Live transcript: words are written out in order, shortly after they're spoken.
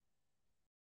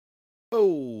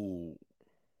Oh,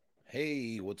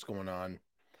 hey, what's going on?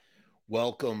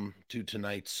 Welcome to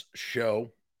tonight's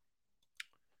show.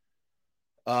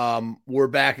 We're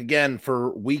back again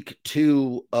for week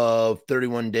 2 of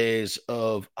 31 days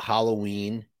of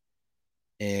Halloween.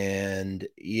 And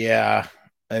yeah,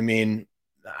 I mean,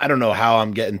 I don't know how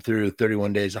I'm getting through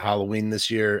 31 days of Halloween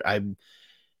this year. I'm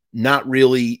not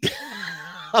really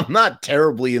I'm not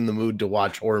terribly in the mood to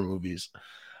watch horror movies.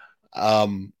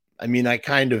 I mean, I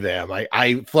kind of am.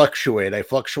 I fluctuate. I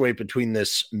fluctuate between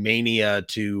this mania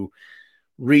to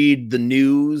read the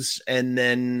news and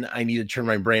then I need to turn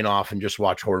my brain off and just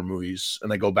watch horror movies.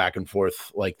 And I go back and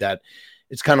forth like that.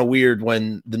 It's kind of weird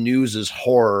when the news is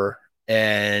horror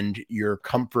and your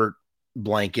comfort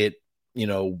blanket,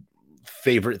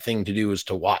 favorite thing to do is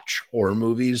to watch horror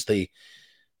movies. They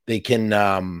can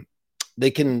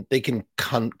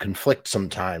conflict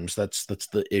sometimes. That's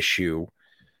the issue.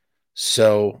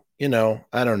 So,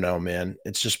 I don't know, man.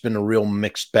 It's just been a real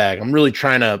mixed bag. I'm really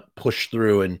trying to push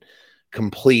through and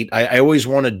complete. I always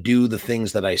want to do the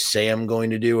things that I say I'm going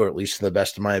to do, or at least to the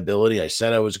best of my ability. I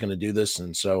said I was going to do this,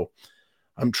 and so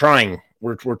I'm trying.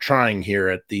 We're trying here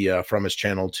at the Frumess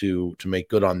channel to make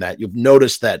good on that. You've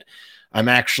noticed that I'm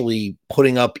actually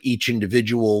putting up each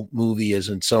individual movie as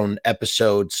its own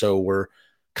episode, so we're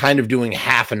kind of doing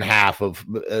half and half of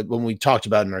when we talked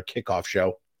about in our kickoff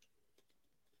show.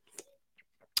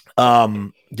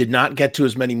 Did not get to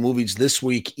as many movies this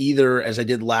week either as I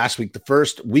did last week. The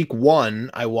first week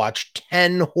 1, I watched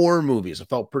 10 horror movies. I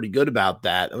felt pretty good about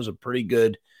that. That was pretty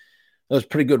good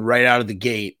right out of the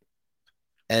gate.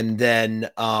 And then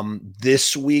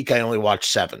this week I only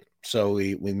watched 7. So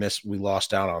we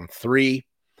lost out on 3.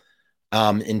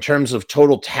 In terms of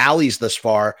total tallies thus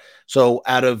far, so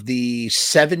out of the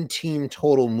 17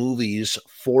 total movies,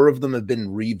 4 of them have been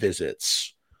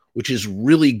revisits, which is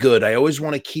really good. I always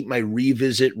want to keep my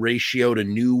revisit ratio to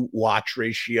new watch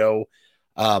ratio.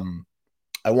 I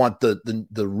want the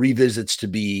revisits to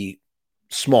be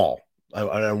small. We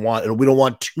don't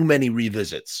want too many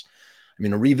revisits. I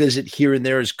mean, a revisit here and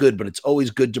there is good, but it's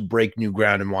always good to break new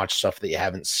ground and watch stuff that you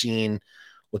haven't seen.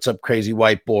 What's up, crazy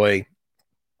white boy?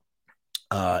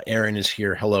 Aaron is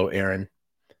here. Hello, Aaron.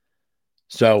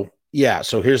 So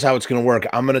here's how it's going to work.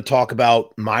 I'm going to talk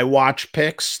about my watch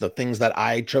picks, the things that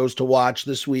I chose to watch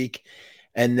this week.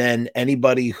 And then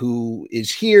anybody who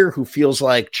is here who feels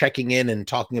like checking in and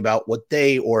talking about what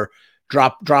they or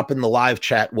drop in the live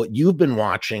chat what you've been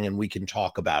watching, and we can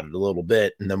talk about it a little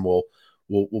bit, and then we'll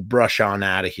brush on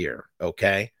out of here.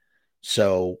 Okay.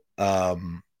 So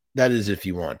that is if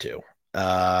you want to.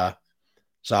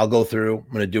 So I'll go through.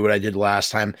 I'm going to do what I did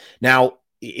last time. Now,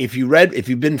 if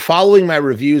you've been following my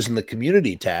reviews in the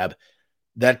community tab,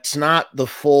 that's not the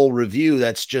full review.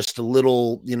 That's just a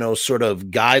little, sort of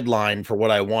guideline for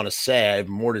what I want to say. I have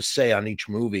more to say on each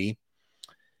movie.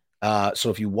 So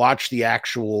if you watch the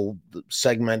actual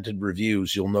segmented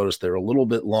reviews, you'll notice they're a little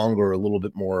bit longer, a little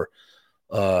bit more,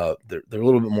 they're a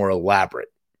little bit more elaborate.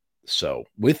 So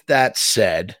with that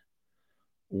said,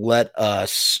 let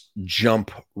us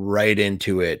jump right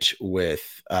into it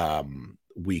with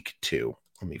week 2.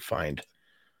 Let me find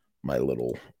my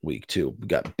little week 2. We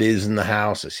got Biz in the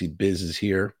house. I see Biz is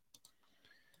here.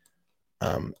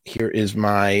 Here is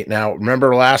now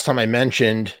remember last time I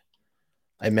mentioned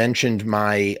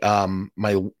my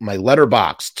my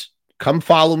Letterboxd. Come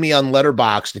follow me on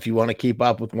Letterboxd if you want to keep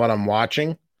up with what I'm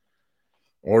watching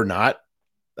or not.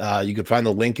 You can find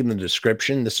the link in the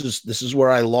description. This is where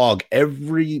I log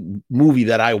every movie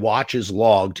that I watch is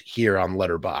logged here on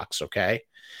Letterboxd. Okay.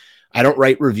 I don't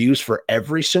write reviews for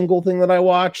every single thing that I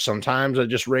watch. Sometimes I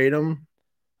just rate them.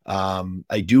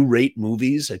 I do rate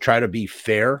movies. I try to be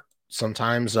fair.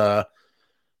 Sometimes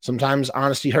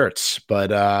honesty hurts,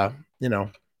 but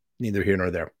neither here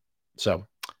nor there. So, all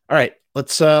right,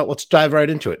 let's dive right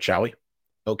into it, shall we?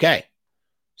 Okay.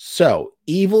 So,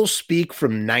 Evil Speak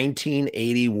from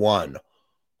 1981.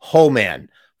 Oh man,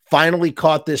 finally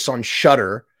caught this on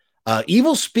Shudder.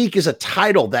 Evil Speak is a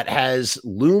title that has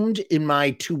loomed in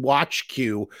my to watch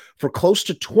queue for close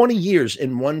to 20 years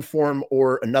in one form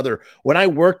or another. When I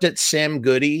worked at Sam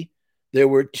Goody, there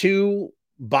were 2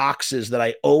 boxes that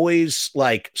I always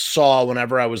saw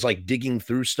whenever I was digging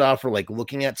through stuff or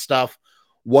looking at stuff.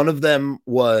 One of them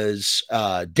was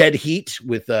Dead Heat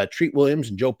with Treat Williams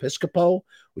and Joe Piscopo,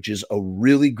 which is a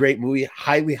really great movie.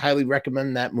 Highly, highly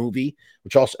recommend that movie,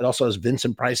 which also has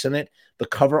Vincent Price in it. The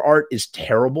cover art is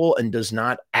terrible and does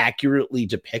not accurately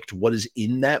depict what is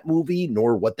in that movie,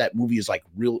 nor what that movie is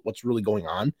what's really going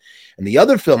on. And the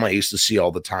other film I used to see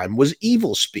all the time was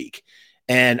Evil Speak.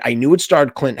 And I knew it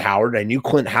starred Clint Howard. I knew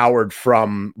Clint Howard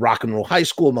from Rock and Roll High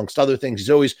School, amongst other things.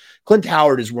 Clint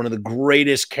Howard is one of the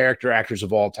greatest character actors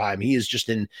of all time. He is just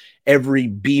in every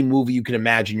B movie you can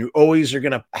imagine. You always are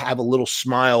going to have a little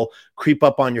smile creep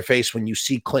up on your face when you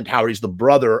see Clint Howard. He's the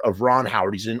brother of Ron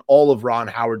Howard. He's in all of Ron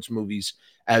Howard's movies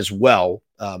as well.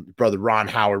 Brother Ron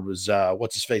Howard was,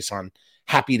 what's his face on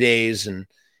Happy Days. And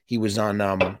he was on,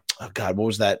 oh God, what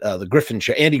was that? The Griffin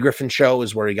Show. Andy Griffin Show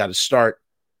is where he got his start.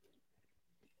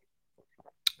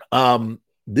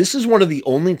 This is one of the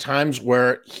only times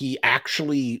where he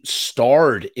actually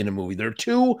starred in a movie. There are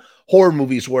two horror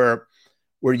movies where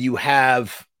you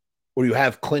have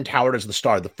Clint Howard as the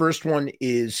star. The first one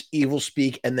is Evil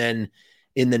Speak, and then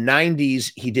in the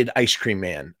 90s he did Ice Cream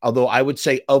Man. Although I would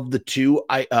say of the two,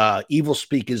 Evil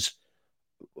Speak is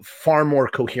far more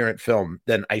coherent film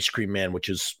than Ice Cream Man, which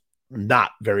is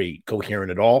not very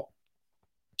coherent at all.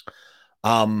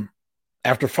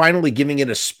 After finally giving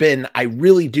it a spin, I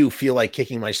really do feel like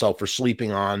kicking myself for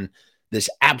sleeping on this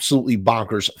absolutely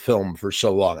bonkers film for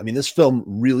so long. I mean, this film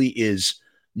really is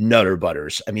nutter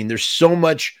butters. I mean, there's so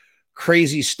much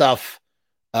crazy stuff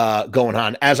going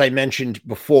on. As I mentioned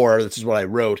before, this is what I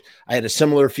wrote. I had a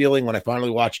similar feeling when I finally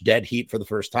watched Dead Heat for the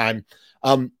first time.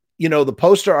 The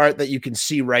poster art that you can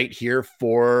see right here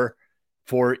for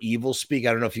Evil Speak,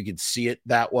 I don't know if you can see it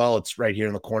that well. It's right here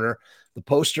in the corner. The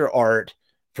poster art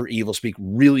for Evil Speak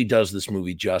really does this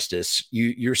movie justice.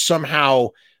 You're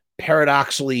somehow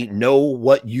paradoxically know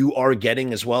what you are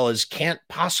getting as well as can't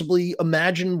possibly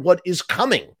imagine what is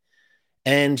coming.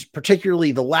 And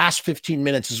particularly the last 15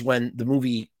 minutes is when the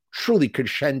movie truly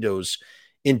crescendos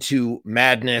into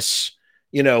madness.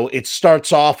 It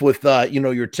starts off with,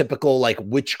 your typical like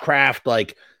witchcraft,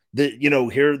 like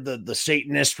here the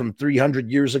Satanist from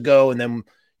 300 years ago. And then,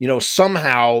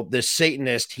 somehow this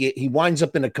Satanist, he winds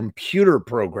up in a computer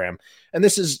program. And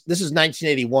this is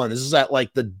 1981. This is at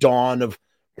like the dawn of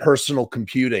personal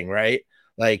computing, right?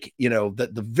 Like,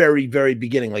 the very, very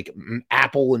beginning, like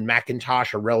Apple and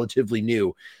Macintosh are relatively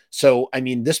new. So, I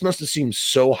mean, this must have seemed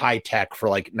so high tech for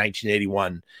like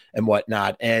 1981 and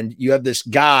whatnot. And you have this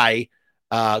guy,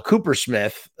 Stanley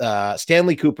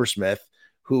Coopersmith,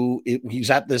 he's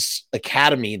at this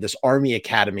academy, this army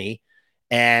academy.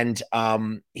 And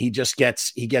he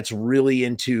gets really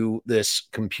into this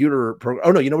computer program.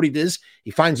 Oh no, you know what he does?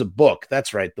 He finds a book.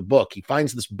 That's right, the book. He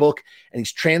finds this book and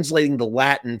he's translating the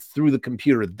Latin through the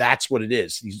computer. That's what it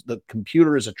is. The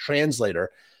computer is a translator.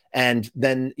 And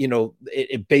then,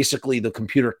 it basically the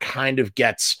computer kind of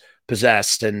gets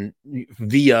possessed and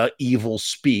via evil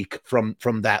speak from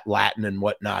that Latin and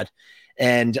whatnot.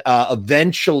 And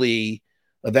eventually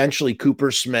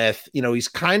Coopersmith, he's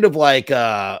kind of like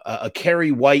a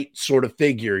Carrie White sort of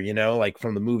figure, like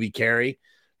from the movie Carrie,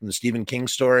 from the Stephen King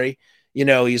story.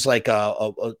 He's like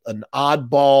an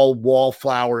oddball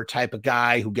wallflower type of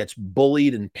guy who gets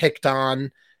bullied and picked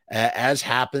on, as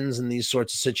happens in these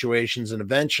sorts of situations. And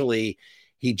eventually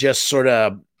he just sort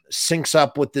of syncs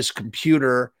up with this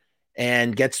computer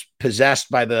and gets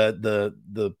possessed by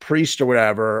the priest or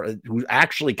whatever, who's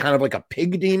actually kind of like a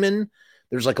pig demon.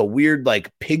 There's like a weird like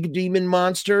pig demon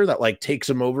monster that like takes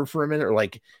him over for a minute or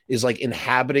like is like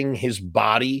inhabiting his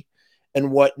body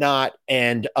and whatnot.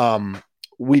 And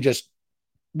we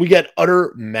get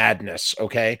utter madness.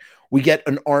 Okay. We get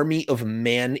an army of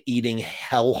man-eating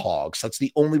hell hogs. That's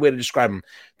the only way to describe them.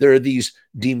 There are these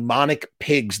demonic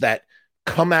pigs that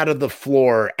come out of the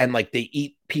floor and like they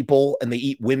eat people and they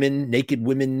eat women, naked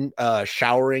women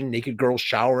showering, naked girls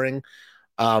showering.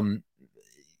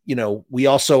 We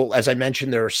also, as I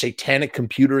mentioned, there are satanic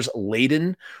computers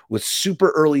laden with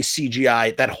super early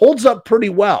CGI that holds up pretty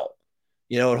well.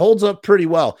 It holds up pretty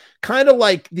well. Kind of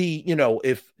like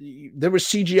if there was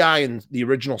CGI in the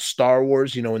original Star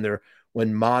Wars,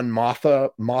 when Mon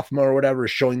Mothma or whatever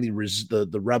is showing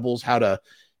the rebels how to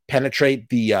penetrate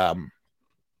the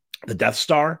Death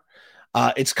Star.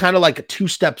 It's kind of like 2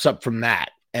 steps up from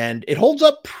that. And it holds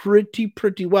up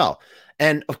pretty well.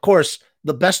 And of course,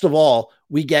 the best of all,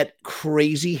 we get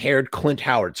crazy haired Clint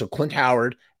Howard. So Clint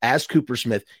Howard as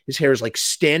Coopersmith, his hair is like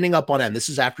standing up on end. This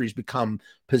is after he's become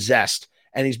possessed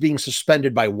and he's being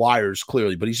suspended by wires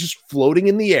clearly, but he's just floating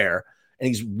in the air and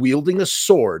he's wielding a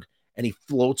sword and he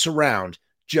floats around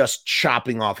just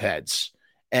chopping off heads.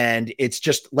 And it's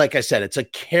just, like I said, it's a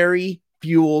Carrie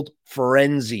fueled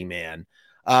frenzy, man.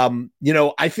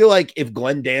 I feel like if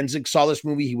Glenn Danzig saw this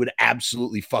movie, he would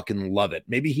absolutely fucking love it.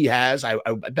 Maybe he has. I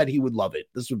bet he would love it.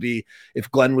 This would be, if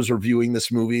Glenn was reviewing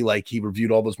this movie, like he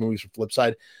reviewed all those movies for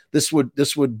Flipside, this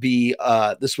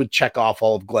would check off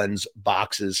all of Glenn's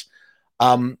boxes.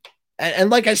 And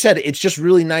like I said, it's just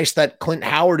really nice that Clint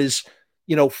Howard is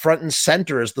front and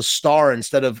center as the star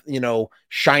instead of,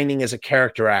 shining as a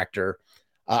character actor.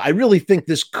 I really think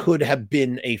this could have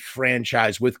been a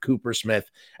franchise with Cooper Smith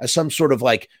as some sort of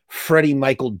like Freddie,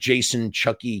 Michael, Jason,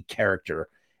 Chucky character.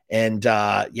 And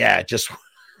it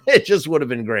just would have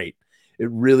been great. It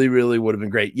really, really would have been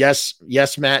great. Yes,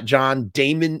 Matt, John,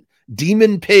 Demon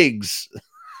Pigs.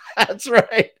 That's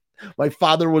right. My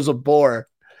father was a boar.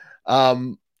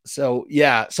 So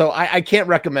I can't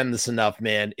recommend this enough,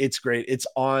 man. It's great. It's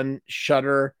on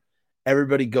Shudder.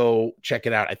 Everybody go check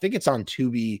it out. I think it's on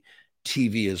Tubi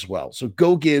TV as well. So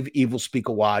go give Evil Speak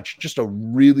a watch. Just a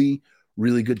really,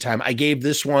 really good time. I gave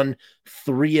this one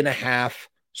 3.5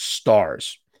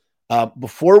 stars.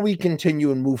 Before we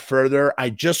continue and move further, I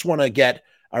just want to get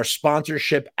our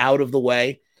sponsorship out of the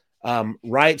way.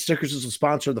 Riot Stickers is a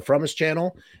sponsor of the Frumess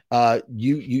channel.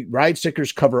 Riot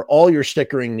Stickers cover all your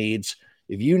stickering needs.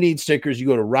 If you need stickers, you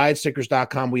go to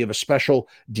riotstickers.com. We have a special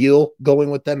deal going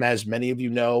with them. As many of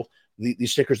you know,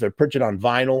 these stickers, they're printed on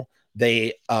vinyl.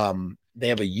 They have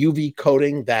a UV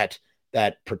coating that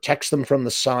protects them from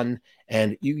the sun,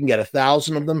 and you can get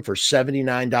 1,000 of them for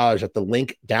 $79 at the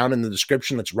link down in the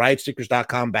description. That's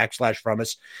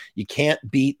riotstickers.com/Frumess. You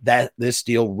can't beat this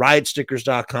deal.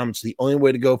 Riotstickers.com. It's the only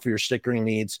way to go for your stickering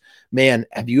needs. Man,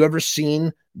 have you ever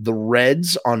seen the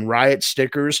reds on Riot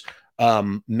stickers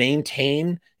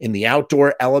maintain in the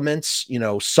outdoor elements,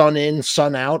 sun in,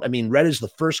 sun out? I mean, red is the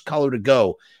first color to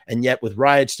go. And yet with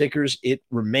Riot stickers, it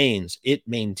remains, it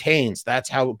maintains. That's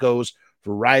how it goes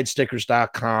for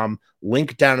riotstickers.com.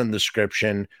 Link down in the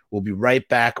description. We'll be right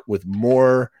back with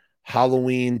more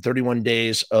Halloween 31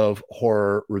 Days of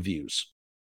Horror reviews.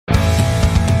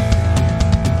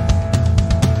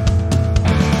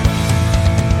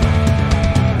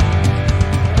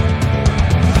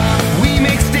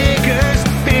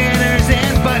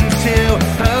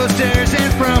 Posters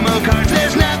and promo cards,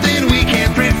 there's nothing we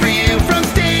can't print for you. From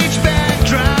stage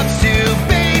backdrops to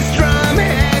bass drum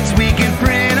heads, we can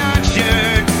print on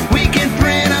shirts, we can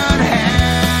print on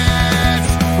hats,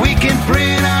 we can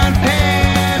print on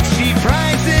pants. Cheap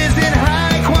prices and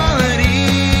high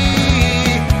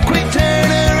quality, quick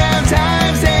turnaround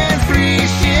times and free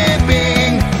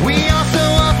shipping. We also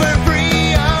offer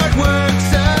free artwork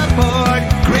support,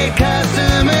 great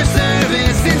customer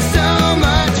service, and so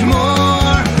much more.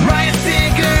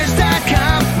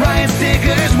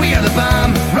 We are the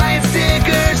bomb.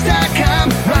 Riotstickers.com.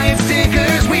 Riot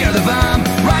Stickers, we are the bomb.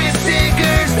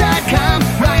 Riotstickers.com.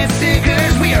 Riot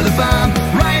Stickers, we are the bomb.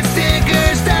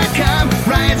 Riotstickers.com.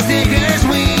 Riot Stickers,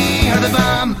 we are the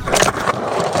bomb.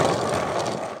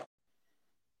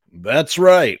 That's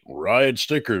right. Riot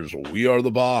Stickers, we are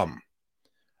the bomb.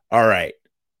 All right.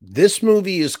 This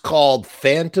movie is called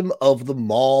Phantom of the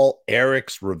Mall,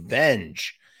 Eric's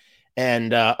Revenge.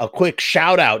 And a quick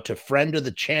shout out to friend of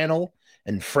the channel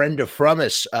and friend of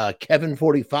Frumess,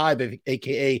 Kevin45,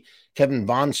 aka Kevin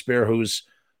Von Spear, who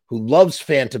loves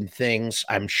Phantom things.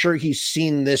 I'm sure he's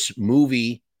seen this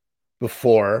movie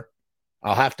before.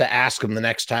 I'll have to ask him the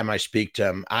next time I speak to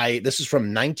him. This is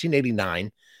from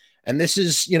 1989, and this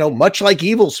is, much like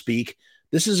Evil Speak,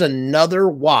 this is another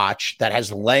watch that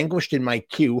has languished in my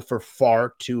queue for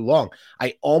far too long.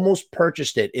 I almost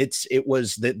purchased it. It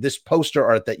was this poster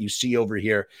art that you see over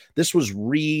here. This was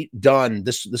redone.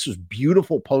 This was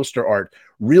beautiful poster art.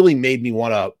 Really made me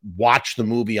want to watch the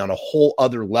movie on a whole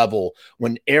other level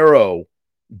when Arrow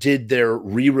did their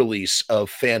re-release of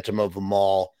Phantom of the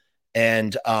Mall.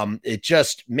 And it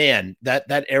just, man,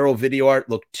 that Arrow video art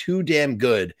looked too damn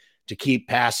good to keep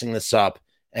passing this up.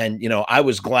 And, I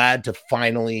was glad to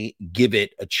finally give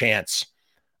it a chance.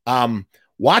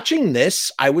 Watching this,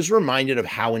 I was reminded of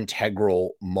how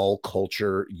integral mall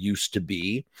culture used to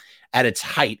be at its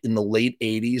height in the late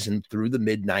 80s and through the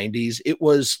mid 90s. It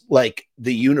was like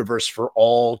the universe for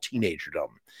all teenagerdom.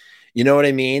 You know what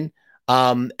I mean?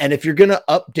 And if you're going to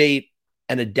update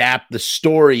and adapt the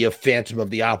story of Phantom of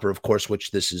the Opera, of course,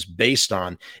 which this is based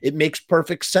on, it makes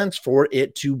perfect sense for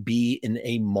it to be in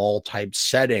a mall type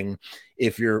setting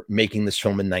if you're making this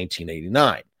film in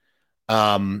 1989.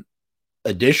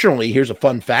 Additionally, here's a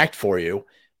fun fact for you.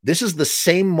 This is the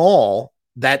same mall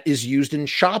that is used in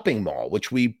Shopping Mall,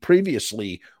 which we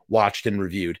previously watched and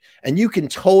reviewed. And you can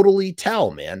totally tell,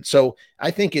 man. So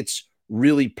I think it's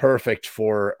really perfect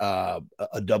for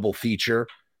a double feature.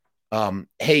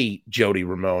 Hey, Jody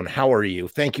Ramone, how are you?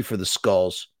 Thank you for the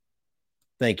skulls.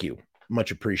 Thank you.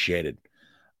 Much appreciated.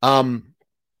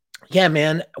 Yeah,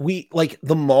 man, we like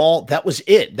the mall. That was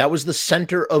it. That was the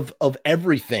center of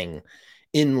everything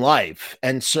in life.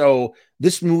 And so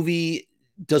this movie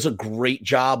does a great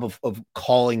job of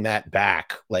calling that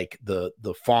back, like the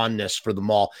fondness for the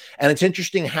mall. And it's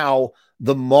interesting how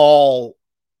the mall,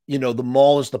 the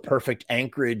mall is the perfect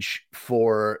anchorage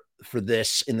for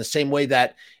this, in the same way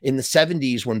that in the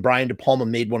 70s, when Brian De Palma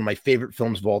made one of my favorite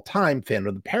films of all time, Phantom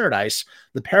of the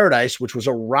Paradise, which was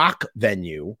a rock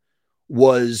venue,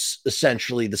 was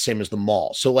essentially the same as the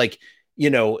mall. So like,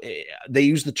 they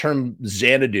use the term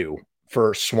Xanadu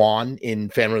for Swan in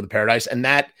Phantom of the Paradise, and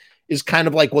that is kind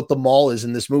of like what the mall is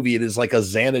in this movie. It is like a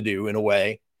Xanadu in a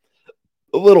way,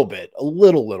 a little bit.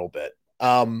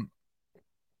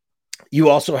 You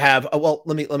also have well,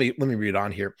 let me read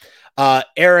on here.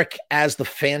 Eric as the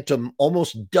Phantom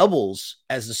almost doubles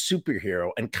as a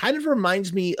superhero and kind of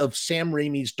reminds me of Sam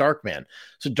Raimi's Darkman.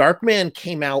 So Darkman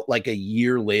came out like a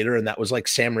year later, and that was like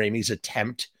Sam Raimi's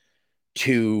attempt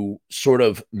to sort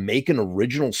of make an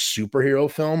original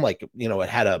superhero film. Like, it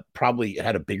had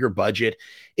a bigger budget.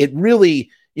 It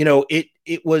really,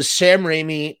 it was Sam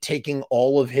Raimi taking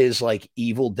all of his like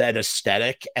Evil Dead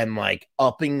aesthetic and like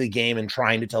upping the game and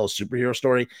trying to tell a superhero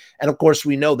story. And of course,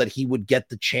 we know that he would get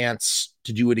the chance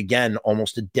to do it again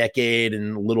almost a decade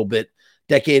and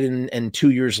 2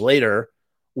 years later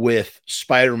with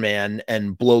Spider-Man,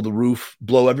 and blow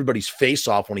everybody's face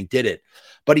off when he did it.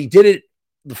 But he did it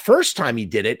the first time he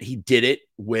did it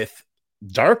with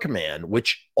Darkman,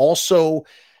 which also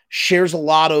shares a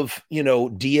lot of,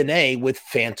 DNA with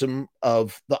Phantom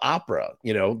of the Opera.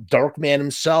 Darkman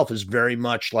himself is very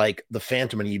much like the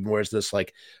Phantom, and he even wears this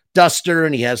like duster,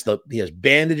 and he has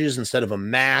bandages instead of a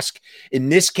mask. In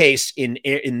this case,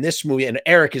 in this movie, and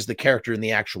Eric is the character in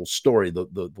the actual story,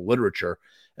 the literature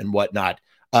and whatnot.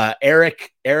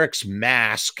 Eric's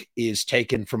mask is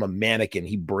taken from a mannequin.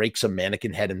 He breaks a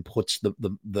mannequin head and puts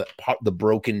the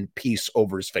broken piece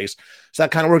over his face. So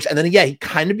that kind of works. And then, he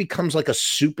kind of becomes like a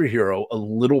superhero a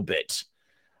little bit.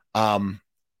 The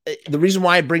reason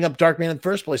why I bring up Darkman in the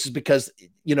first place is because,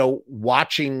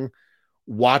 watching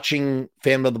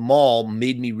Phantom of the Mall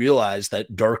made me realize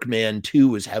that Darkman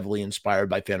 2 is heavily inspired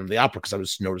by Phantom of the Opera, because I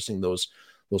was noticing those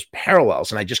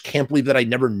parallels. And I just can't believe that I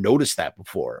never noticed that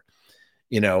before.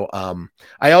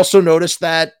 I also noticed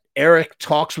that Eric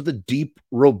talks with a deep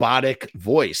robotic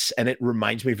voice, and it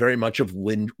reminds me very much of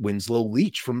Winslow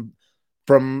Leach from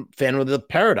Phantom of the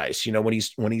Paradise.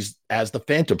 When he's as the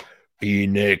Phantom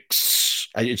Phoenix.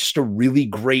 It's just a really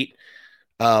great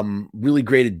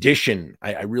addition.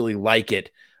 I really like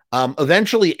it.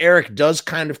 Eventually, Eric does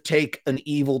kind of take an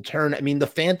evil turn. I mean, the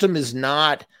Phantom is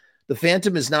not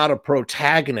a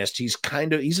protagonist. He's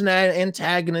an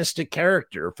antagonistic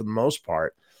character for the most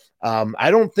part.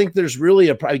 I don't think there's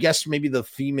really I guess maybe the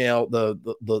female,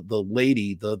 the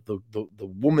lady, the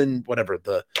woman, whatever,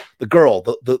 the girl,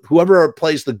 the whoever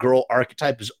plays the girl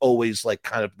archetype is always like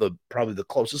kind of probably the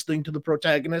closest thing to the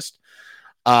protagonist.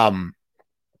 In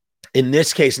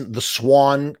this case, the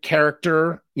Swan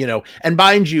character, and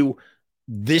mind you,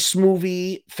 this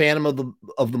movie, Phantom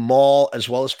of the Mall, as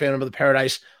well as Phantom of the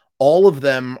Paradise, all of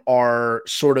them are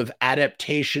sort of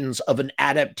adaptations of an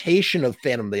adaptation of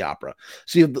Phantom of the Opera.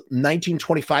 So you have the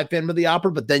 1925 Phantom of the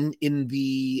Opera, but then in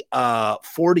the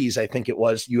 40s, I think it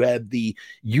was, you had the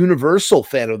Universal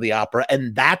Phantom of the Opera,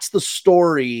 and that's the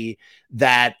story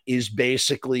that's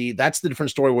the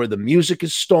different story where the music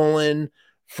is stolen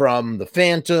from the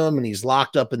Phantom, and he's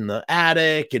locked up in the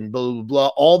attic, and blah, blah, blah.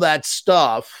 All that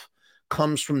stuff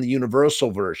comes from the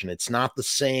Universal version. It's not the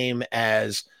same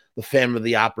as the Phantom of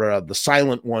the Opera, the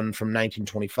silent one from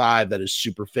 1925 that is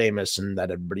super famous and that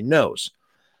everybody knows.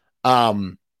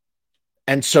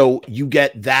 And so you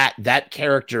get that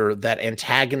character, that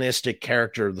antagonistic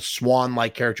character, the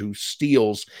Swan-like character who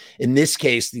steals. In this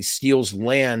case, he steals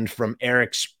land from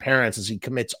Eric's parents as he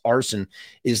commits arson,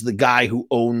 is the guy who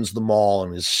owns the mall,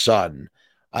 and his son.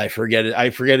 I forget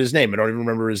his name. I don't even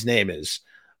remember his name is.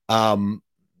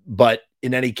 But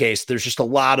in any case, there's just a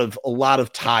lot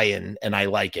of tie-in, and I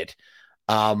like it.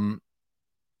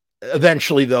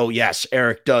 Eventually, though, yes,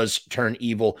 Eric does turn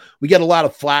evil. We get a lot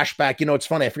of flashback. It's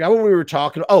funny. I forgot what we were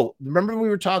talking. Oh, remember we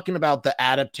were talking about the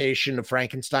adaptation of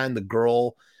Frankenstein, the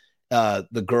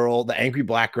angry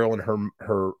black girl and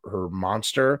her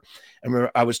monster. And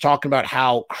I was talking about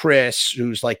how Chris,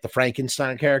 who's like the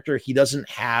Frankenstein character, he doesn't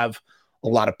have a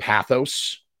lot of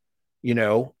pathos. We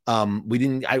could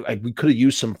have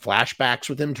used some flashbacks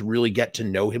with him to really get to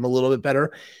know him a little bit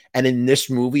better. And in this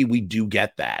movie, we do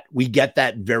get that. We get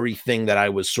that very thing that I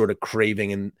was sort of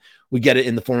craving. And we get it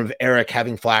in the form of Eric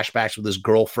having flashbacks with his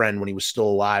girlfriend when he was still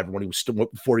alive,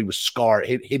 before he was scarred,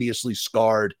 hideously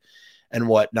scarred and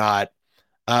whatnot.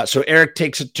 So Eric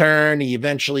takes a turn. He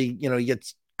eventually, he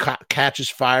catches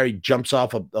fire. He jumps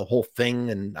off a whole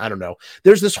thing. And I don't know.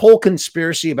 There's this whole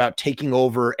conspiracy about taking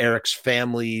over Eric's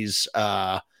family's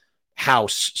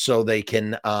house so they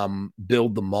can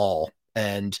build the mall.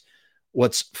 And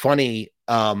what's funny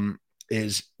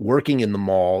is working in the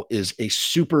mall is a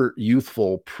super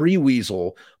youthful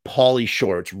pre-Weasel Pauly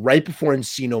Shore. It's right before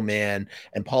Encino Man,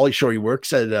 and Pauly Shore, he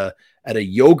works at a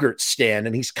yogurt stand,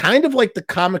 and he's kind of like the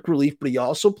comic relief, but he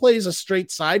also plays a straight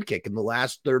sidekick in the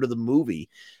last third of the movie,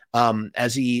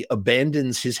 as he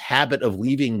abandons his habit of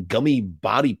leaving gummy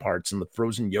body parts in the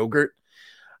frozen yogurt.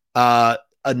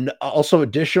 Also,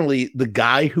 additionally, the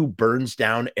guy who burns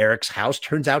down Eric's house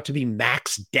turns out to be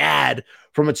Mac's dad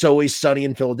from It's Always Sunny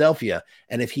in Philadelphia.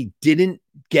 And if he didn't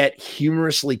get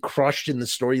humorously crushed in the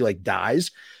story, like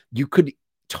dies, you could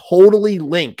totally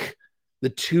link the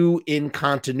two in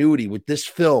continuity with this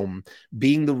film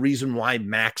being the reason why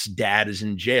Mac's dad is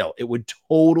in jail. It would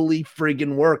totally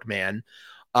friggin' work, man.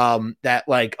 That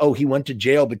like, oh, he went to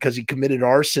jail because he committed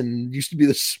arson, used to be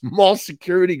the small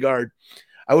security guard.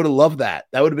 I would have loved that.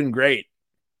 That would have been great.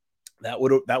 That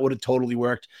would have totally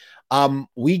worked.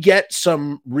 We get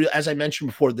some real, as I mentioned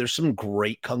before, there's some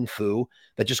great kung fu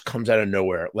that just comes out of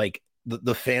nowhere. Like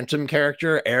the Phantom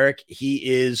character, Eric, he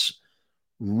is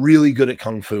really good at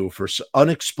kung fu for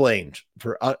unexplained,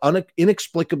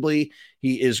 inexplicably,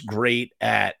 he is great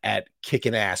at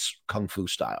kicking ass kung fu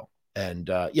style. And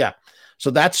yeah,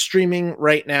 so that's streaming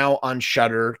right now on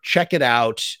Shudder. Check it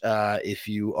out if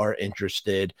you are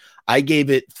interested. I gave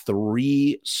it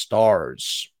 3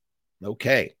 stars.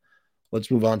 Okay,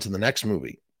 let's move on to the next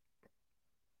movie.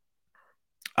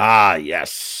 Ah,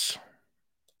 yes.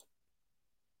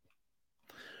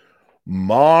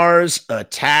 Mars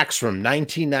Attacks from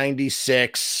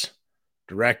 1996.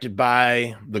 Directed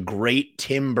by the great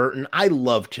Tim Burton. I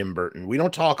love Tim Burton. We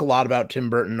don't talk a lot about Tim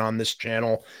Burton on this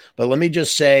channel, but let me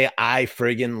just say I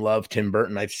friggin' love Tim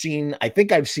Burton. I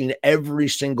think I've seen every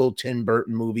single Tim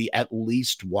Burton movie at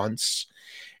least once.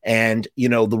 And, you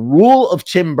know, the rule of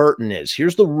Tim Burton is,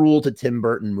 here's the rule to Tim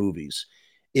Burton movies.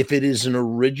 If it is an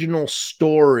original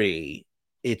story,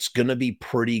 it's going to be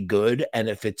pretty good. And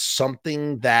if it's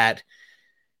something that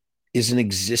is an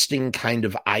existing kind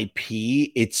of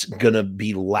IP, it's going to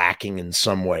be lacking in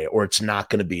some way, or it's not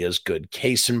going to be as good.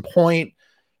 Case in point,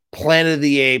 Planet of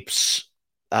the Apes,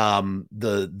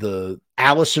 the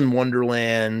Alice in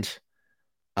Wonderland,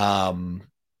 Dark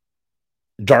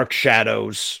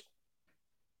Shadows.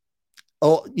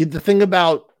 Oh, the thing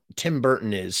about Tim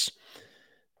Burton is,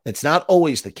 it's not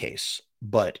always the case,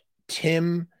 but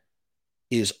Tim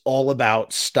is all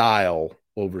about style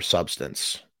over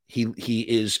substance. He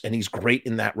is, and he's great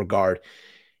in that regard.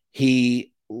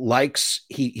 He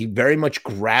very much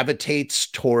gravitates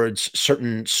towards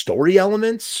certain story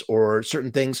elements or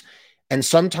certain things. And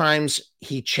sometimes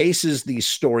he chases these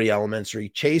story elements, or he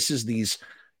chases these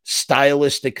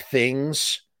stylistic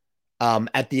things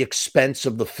at the expense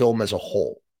of the film as a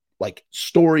whole, like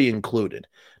story included.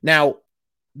 Now,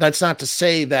 that's not to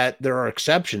say that there are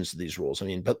exceptions to these rules. I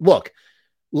mean, but look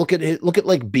at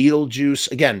like Beetlejuice.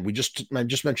 Again, I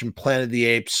just mentioned Planet of the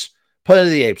Apes. Planet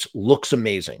of the Apes looks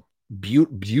amazing,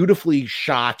 beautifully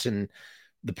shot, and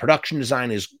the production design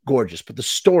is gorgeous, but the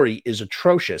story is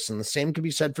atrocious. And the same can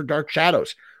be said for Dark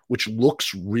Shadows, which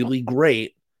looks really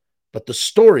great, but the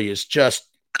story is just,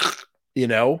 you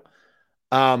know.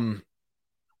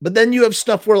 But then you have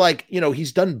stuff where, like, you know,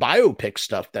 he's done biopic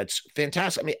stuff that's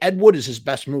fantastic. I mean, Ed Wood is his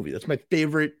best movie. That's my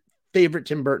favorite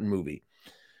Tim Burton movie.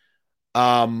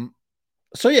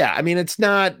 So yeah, I mean, that's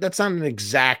not an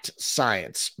exact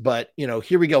science, but you know,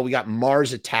 here we go. We got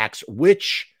Mars Attacks,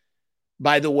 which,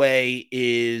 by the way,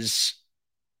 is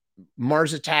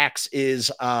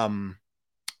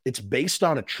it's based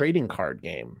on a trading card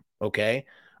game. Okay.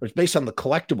 Or it's based on the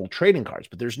collectible trading cards,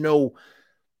 but there's no,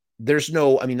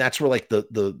 I mean, that's where like the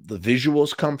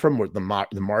visuals come from, where the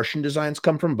Martian designs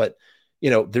come from, but you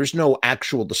know, there's no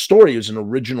the story is an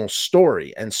original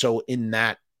story. And so in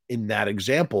that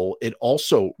example, it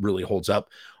also really holds up.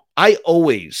 I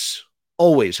always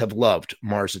have loved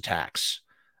Mars Attacks.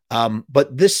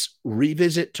 But this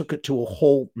revisit took it to a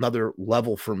whole nother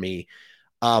level for me.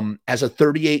 As a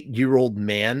 38-year-old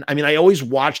man, I mean, I always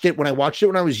watched it. When I watched it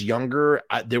when I was younger,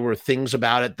 there were things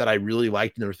about it that I really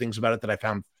liked, and there were things about it that I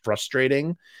found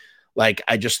frustrating. Like,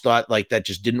 I just thought like that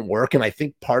just didn't work. And I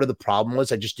think part of the problem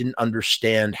was I just didn't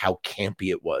understand how campy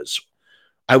it was.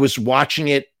 I was watching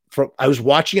it from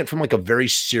like a very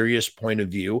serious point of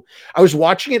view. I was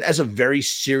watching it as a very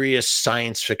serious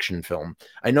science fiction film.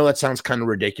 I know that sounds kind of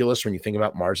ridiculous when you think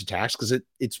about Mars Attacks, because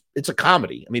it's a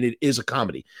comedy. I mean, it is a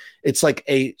comedy. It's like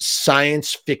a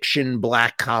science fiction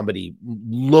black comedy,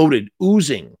 loaded,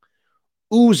 oozing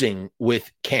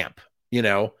with camp, you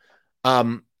know.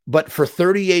 But for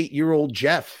 38-year-old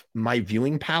Jeff, my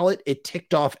viewing palette, it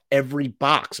ticked off every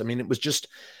box. I mean, it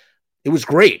was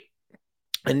great.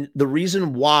 And the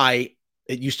reason why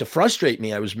it used to frustrate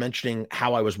me, I was mentioning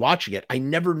how I was watching it. I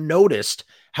never noticed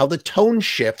how the tone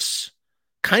shifts,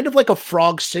 kind of like a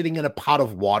frog sitting in a pot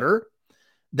of water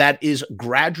that is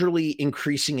gradually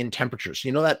increasing in temperatures.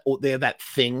 You know that they have that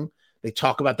thing they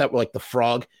talk about that where like the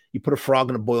frog, you put a frog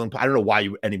in a boiling pot. I don't know why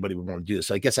anybody would want to do this.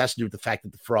 So I guess it has to do with the fact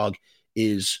that the frog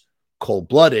is cold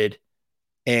blooded,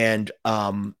 and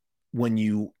when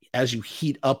you as you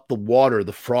heat up the water,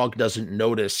 the frog doesn't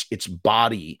notice its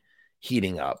body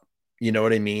heating up. You know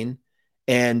what I mean?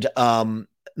 And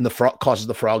the frog causes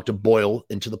the frog to boil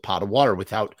into the pot of water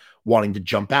without wanting to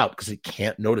jump out because it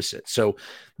can't notice it. So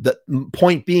the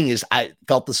point being is I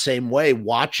felt the same way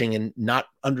watching and not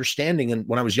understanding, and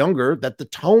when I was younger, that the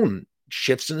tone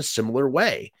shifts in a similar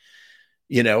way.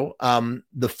 The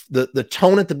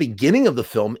tone at the beginning of the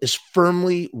film is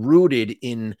firmly rooted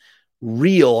in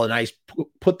real, and I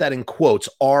put that in quotes,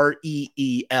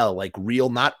 REEL, like real,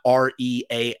 not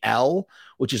REAL,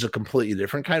 which is a completely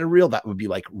different kind of real. That would be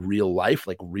like real life,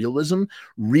 like realism.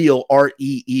 Real,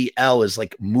 REEL, is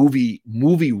like movie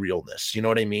realness. You know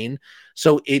what I mean?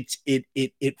 So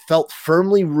it felt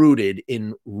firmly rooted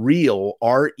in real,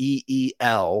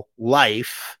 REEL,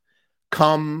 life,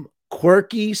 come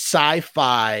quirky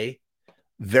sci-fi,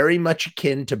 very much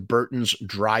akin to Burton's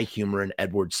dry humor and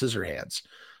Edward Scissorhands.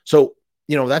 So,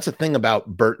 that's the thing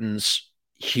about Burton's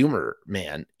humor,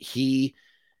 man. He's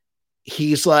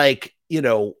like,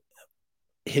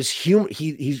 his humor,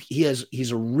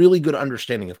 he's a really good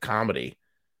understanding of comedy,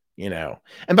 And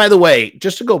by the way,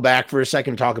 just to go back for a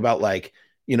second, talk about like,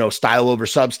 style over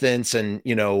substance, and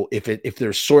if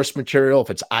there's source material, if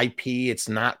it's IP, it's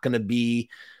not going to be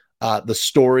the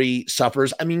story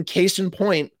suffers. I mean, case in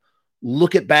point,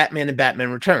 look at Batman and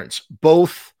Batman Returns,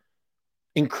 both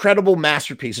incredible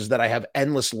masterpieces that I have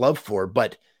endless love for,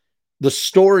 but the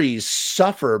stories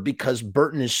suffer because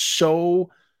Burton is so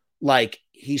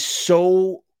he's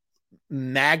so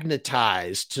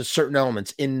magnetized to certain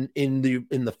elements. In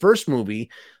the first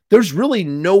movie, there's really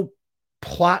no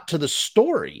plot to the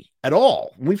story at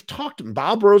all.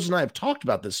 Bob Rose and I have talked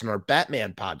about this in our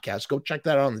Batman podcast. Go check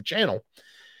that out on the channel.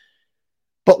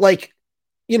 But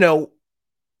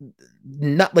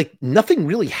nothing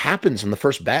really happens in the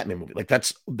first Batman movie. Like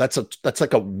that's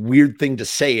like a weird thing to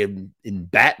say in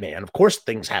Batman. Of course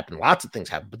things happen, lots of things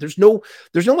happen, but there's no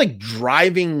like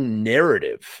driving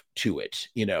narrative to it,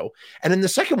 And in the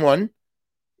second one,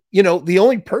 the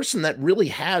only person that really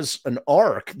has an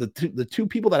arc, the two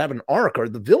people that have an arc are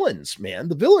the villains, man.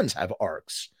 The villains have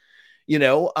arcs.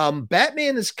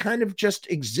 Batman is kind of just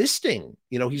existing.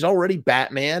 He's already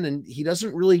Batman, and he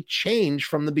doesn't really change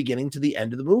from the beginning to the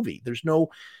end of the movie. There's no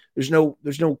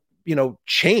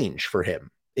change for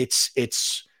him. It's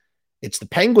the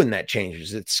Penguin that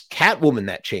changes. It's Catwoman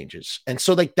that changes. And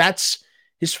so that's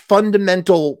his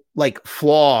fundamental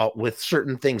flaw with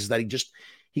certain things, that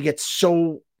he gets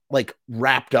so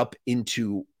wrapped up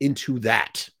into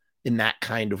that in that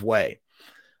kind of way.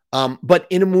 But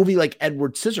in a movie like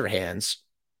Edward Scissorhands,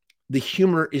 the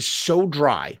humor is so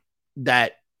dry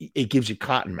that it gives you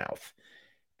cotton mouth.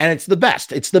 And it's the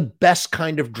best. It's the best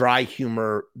kind of dry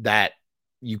humor that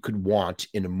you could want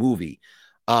in a movie.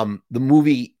 The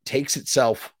movie takes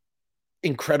itself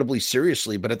incredibly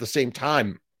seriously, but at the same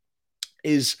time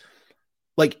is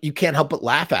you can't help but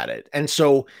laugh at it. And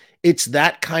so it's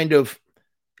that kind of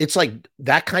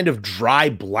dry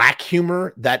black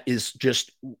humor that is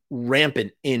just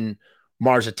rampant in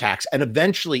Mars Attacks. And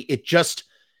eventually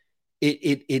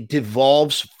it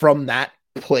devolves from that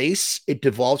place. It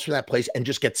devolves from that place and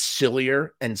just gets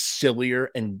sillier and sillier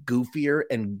and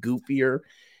goofier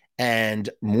and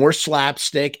more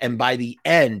slapstick. And by the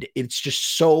end,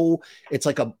 it's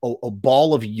like a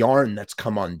ball of yarn that's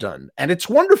come undone. And it's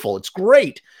wonderful. It's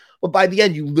great. But by the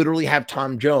end, you literally have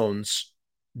Tom Jones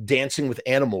dancing with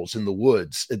animals in the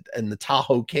woods and the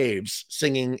Tahoe caves,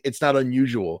 singing "It's Not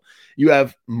Unusual." You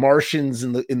have Martians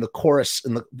in the chorus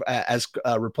as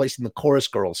replacing the chorus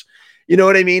girls. You know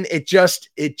what I mean? It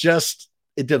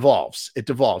devolves,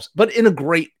 but in a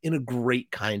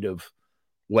great kind of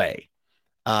way.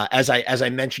 As I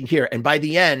mentioned here, and by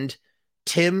the end,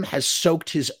 Tim has soaked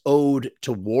his ode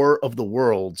to War of the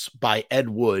Worlds by Ed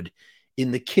Wood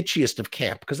in the kitschiest of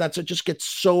camp, because it just gets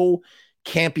so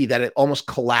campy that it almost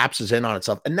collapses in on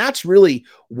itself. And that's really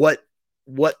what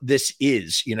this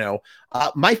is.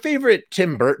 My favorite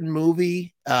Tim Burton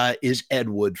movie is Ed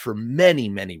Wood, for many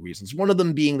reasons. One of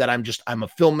them being that I'm a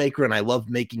filmmaker and I love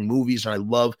making movies, and I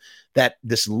love that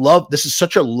this is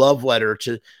such a love letter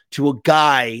to a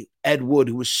guy, Ed Wood,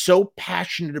 who was so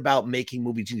passionate about making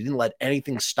movies. He didn't let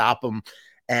anything stop him,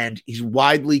 and he's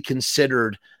widely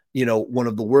considered one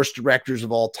of the worst directors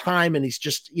of all time. And he's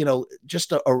just,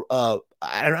 just I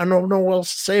don't know what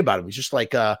else to say about him. He's just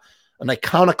like an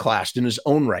iconoclast in his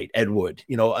own right, Ed Wood,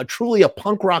 truly a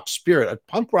punk rock spirit, a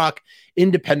punk rock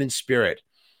independent spirit.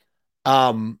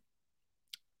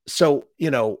 So,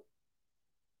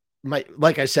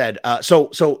 like I said,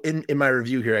 so in my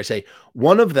review here, I say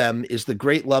one of them is the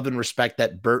great love and respect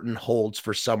that Burton holds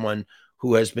for someone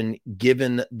who has been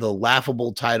given the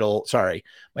laughable title. Sorry,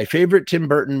 my favorite Tim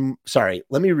Burton. Sorry,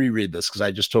 let me reread this because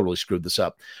I just totally screwed this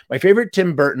up. My favorite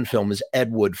Tim Burton film is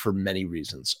Ed Wood for many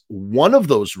reasons. One of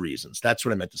those reasons, that's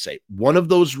what I meant to say. One of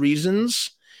those reasons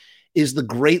is the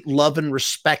great love and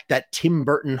respect that Tim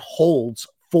Burton holds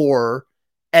for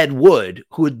Ed Wood,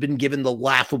 who had been given the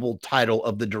laughable title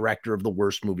of the director of the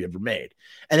worst movie ever made.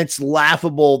 And it's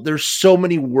laughable. There's so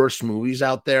many worse movies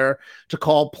out there. To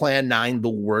call Plan 9 the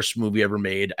worst movie ever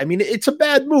made, I mean, it's a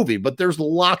bad movie, but there's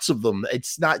lots of them.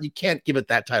 It's not, you can't give it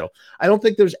that title. I don't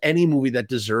think there's any movie that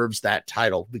deserves that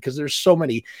title because there's so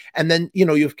many. And then, you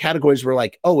have categories where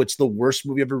like, oh, it's the worst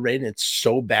movie ever made and it's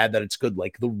so bad that it's good,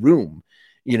 like The Room.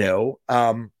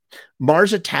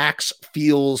 Mars Attacks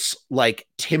feels like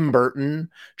Tim Burton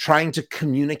trying to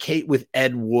communicate with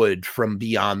Ed Wood from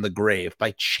beyond the grave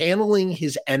by channeling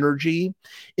his energy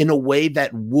in a way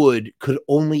that Wood could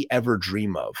only ever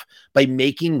dream of, by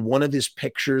making one of his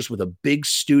pictures with a big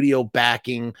studio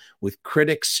backing, with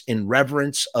critics in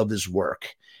reverence of his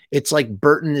work. It's like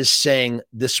Burton is saying,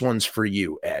 this one's for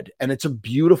you, Ed. And it's a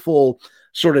beautiful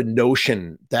sort of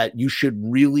notion that you should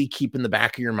really keep in the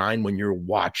back of your mind when you're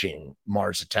watching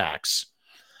Mars Attacks.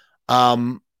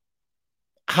 Hot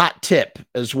tip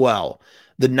as well.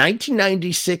 The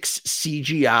 1996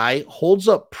 CGI holds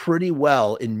up pretty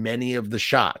well in many of the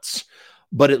shots,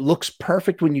 but it looks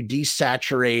perfect when you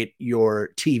desaturate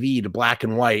your TV to black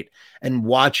and white and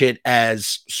watch it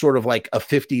as sort of like a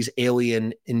 50s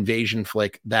alien invasion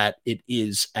flick that it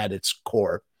is at its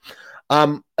core.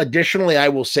 Additionally, I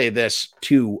will say this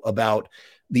too about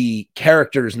the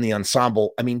characters in the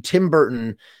ensemble. I mean, Tim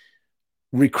Burton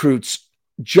recruits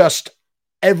just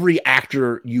every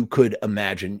actor you could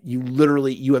imagine.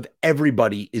 You have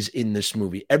everybody is in this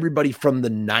movie. Everybody from the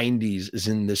 90s is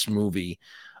in this movie.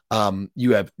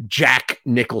 You have Jack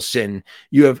Nicholson,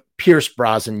 you have Pierce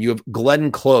Brosnan, you have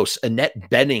Glenn Close, Annette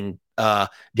Bening,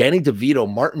 Danny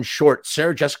DeVito, Martin Short,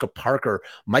 Sarah Jessica Parker,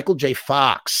 Michael J.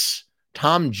 Fox,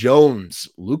 Tom Jones,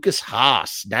 Lucas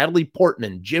Haas, Natalie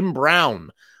Portman, Jim Brown,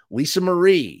 Lisa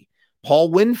Marie,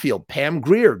 Paul Winfield, Pam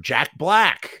Grier, Jack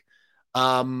Black,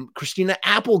 Christina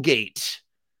Applegate.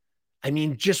 I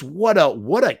mean, just what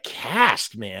a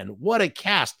cast, man. What a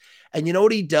cast. And you know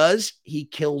what he does? He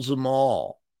kills them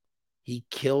all. He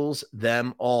kills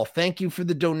them all. Thank you for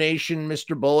the donation,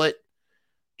 Mr. Bullet.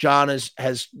 John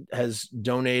has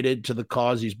donated to the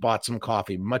cause. He's bought some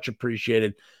coffee. Much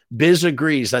appreciated. Biz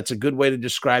agrees. That's a good way to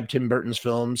describe Tim Burton's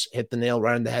films. Hit the nail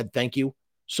right on the head. Thank you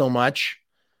so much.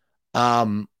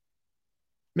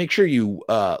 Make sure you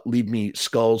leave me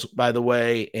skulls, by the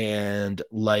way, and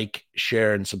like,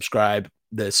 share, and subscribe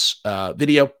this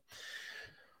video.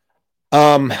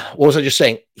 What was I just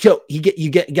saying? You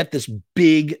get this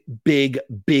big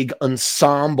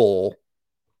ensemble.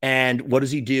 And what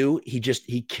does he do?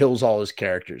 He kills all his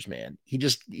characters, man. He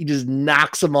just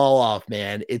knocks them all off,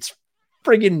 man. It's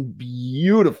friggin'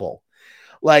 beautiful.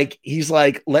 Like, he's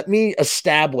like, let me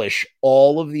establish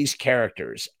all of these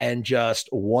characters and just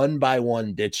one by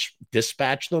one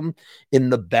dispatch them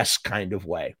in the best kind of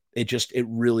way. It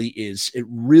really is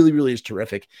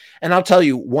terrific. And I'll tell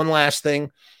you one last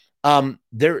thing.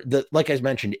 Like I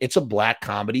mentioned, it's a black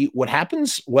comedy.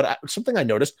 Something I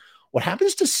noticed, what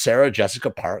happens to Sarah Jessica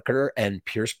Parker and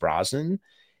Pierce Brosnan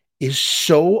is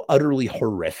so utterly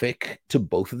horrific to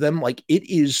both of them. Like, it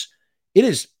is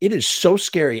so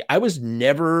scary. I was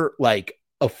never like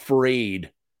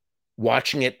afraid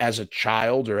watching it as a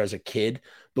child or as a kid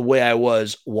the way I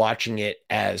was watching it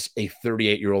as a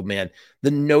 38-year-old man.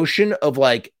 The notion of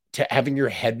like having your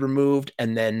head removed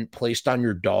and then placed on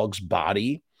your dog's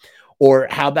body, or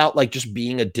how about like just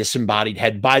being a disembodied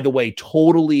head? By the way,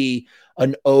 totally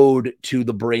an ode to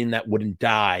the brain that wouldn't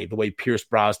die. The way Pierce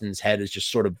Brosnan's head is just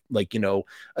sort of like,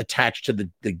 attached to the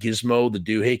gizmo, the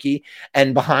doohickey.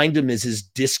 And behind him is his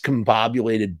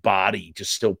discombobulated body,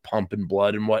 just still pumping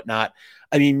blood and whatnot.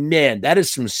 I mean, man, that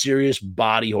is some serious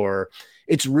body horror.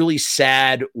 It's really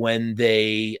sad when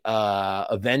they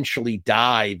eventually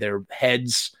die. Their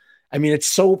heads, I mean, it's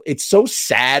so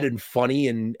sad and funny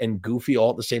and goofy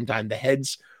all at the same time. The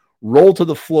heads roll to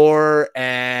the floor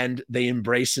and they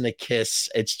embrace in a kiss.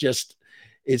 It's just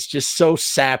so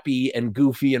sappy and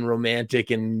goofy and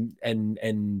romantic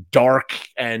and dark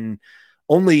and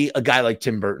only a guy like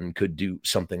Tim Burton could do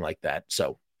something like that.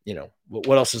 So,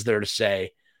 what else is there to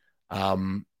say?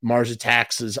 Mars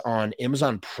Attacks is on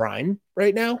Amazon Prime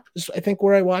right now, is I think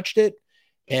where I watched it.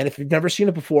 And if you've never seen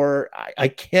it before, I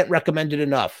can't recommend it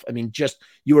enough. I mean, just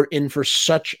you are in for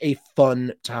such a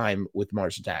fun time with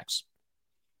Mars Attacks.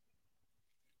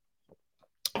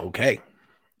 Okay.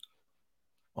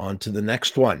 On to the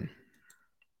next one.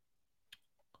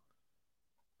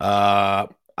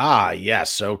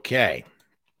 Yes, okay.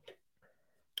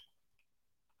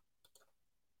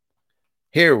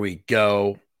 Here we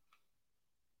go.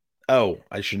 Oh,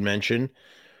 I should mention,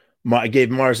 I gave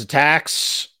Mars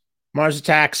Attacks. Mars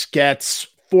Attacks gets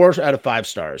 4 out of 5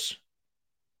 stars.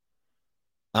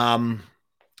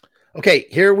 Okay,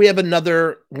 here we have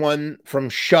another one from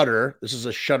Shudder. This is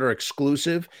a Shudder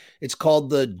exclusive. It's called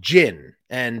The Djinn,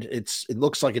 and it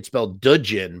looks like it's spelled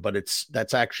Djinn, but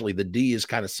that's actually the D is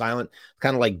kind of silent,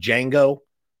 kind of like Django,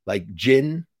 like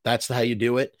Jinn. That's how you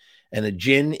do it. And the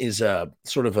Djinn is a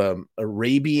sort of a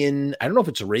Arabian. I don't know if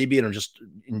it's Arabian or just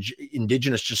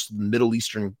indigenous, just Middle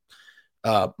Eastern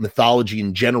mythology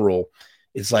in general.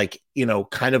 Is like,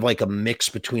 kind of like a mix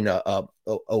between a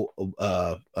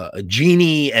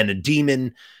genie and a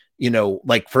demon,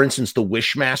 like for instance, the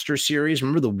Wishmaster series.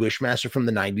 Remember the Wishmaster from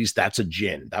the 90s? That's a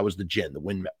Djinn. That was the Djinn,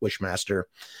 the Wishmaster.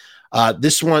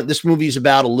 This movie is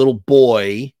about a little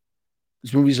boy.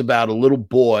 This movie's about a little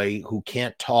boy who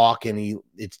can't talk, and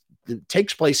it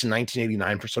takes place in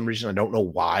 1989 for some reason. I don't know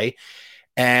why.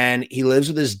 And he lives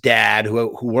with his dad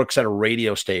who works at a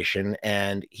radio station,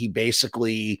 and he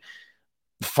basically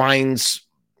finds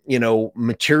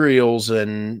materials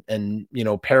and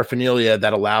paraphernalia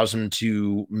that allows him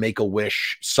to make a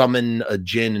wish, summon a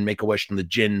Djinn and make a wish, and the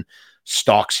Djinn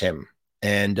stalks him.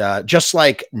 And just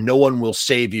like No One Will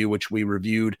Save You, which we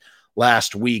reviewed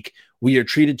last week, we are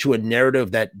treated to a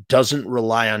narrative that doesn't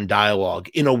rely on dialogue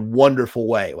in a wonderful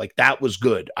way. Like, that was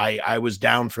good. I was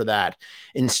down for that.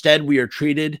 Instead, we are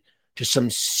treated to some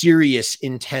serious,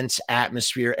 intense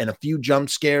atmosphere and a few jump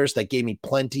scares that gave me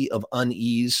plenty of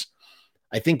unease.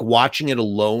 I think watching it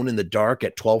alone in the dark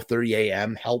at 12:30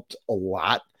 a.m. helped a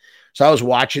lot. So I was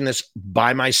watching this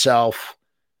by myself.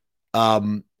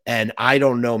 And I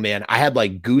don't know, man, I had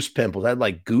like goose pimples. I had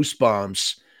like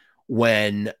goosebumps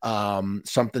when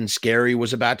something scary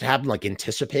was about to happen, like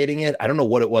anticipating it. I don't know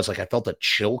what it was. Like, I felt a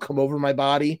chill come over my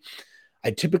body. I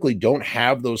typically don't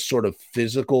have those sort of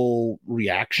physical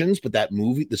reactions, but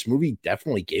this movie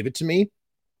definitely gave it to me.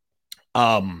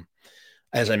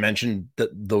 As I mentioned,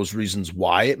 those reasons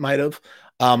why it might have.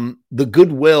 The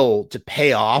goodwill to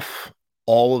pay off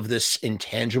all of this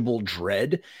intangible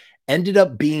dread ended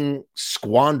up being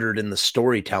squandered in the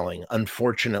storytelling,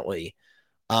 unfortunately.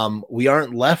 We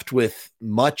aren't left with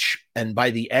much, and by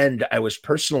the end, I was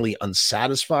personally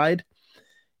unsatisfied.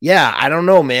 Yeah, I don't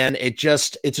know, man.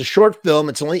 It's a short film.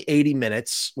 It's only 80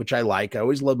 minutes, which I like. I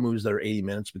always love movies that are 80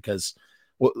 minutes because,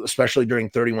 especially during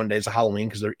 31 days of Halloween,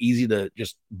 because they're easy to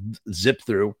just zip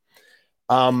through.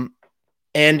 And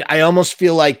I almost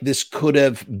feel like this could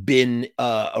have been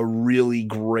a really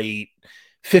great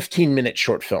 15-minute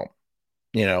short film.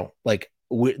 Like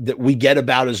we get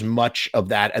about as much of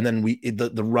that, and then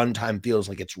the runtime feels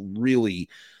like it's really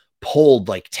pulled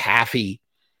like taffy.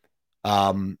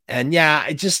 And yeah,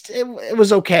 it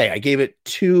was okay. I gave it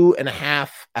 2.5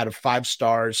 out of 5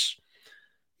 stars,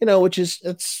 which is,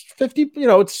 it's 50,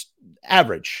 it's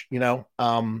average,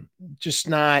 just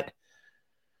not,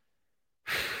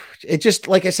 it just,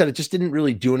 like I said, it just didn't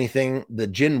really do anything. The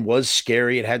Djinn was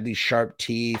scary. It had these sharp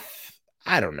teeth.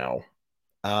 I don't know.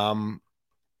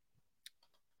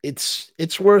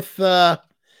 It's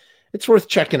worth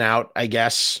checking out, I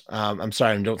guess. I'm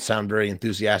sorry, I don't sound very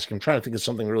enthusiastic. I'm trying to think of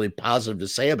something really positive to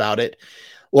say about it.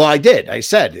 Well, I did. I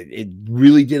said it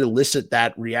really did elicit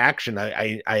that reaction.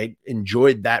 I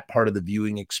enjoyed that part of the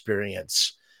viewing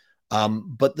experience.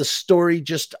 But the story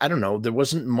just, I don't know, there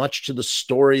wasn't much to the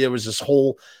story. There was this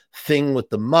whole thing with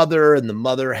the mother, and the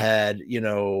mother had,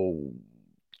 don't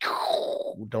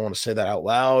want to say that out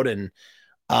loud. And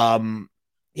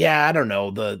yeah, I don't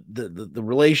know. The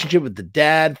relationship with the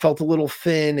dad felt a little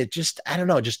thin. It just, I don't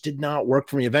know, it just did not work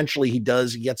for me. Eventually he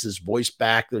gets his voice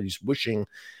back, that he's wishing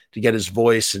to get his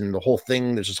voice, and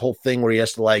there's this whole thing where he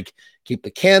has to like keep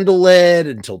the candle lit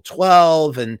until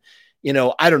 12. And,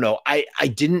 I don't know. I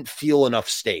didn't feel enough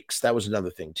stakes. That was another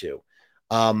thing too.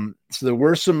 So there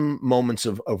were some moments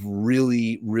of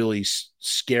really, really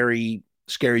scary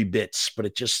bits, but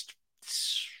it just,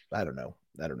 I don't know.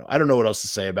 I don't know what else to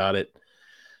say about it.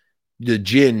 The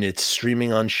Djinn, it's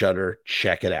streaming on Shudder.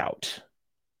 Check it out.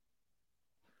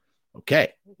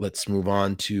 Okay, let's move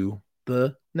on to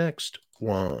the next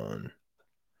one.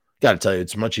 Got to tell you,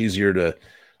 it's much easier to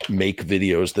make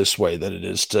videos this way than it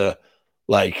is to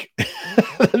like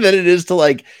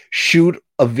shoot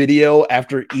a video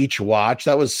after each watch.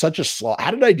 That was such a slow.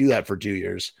 How did I do that for 2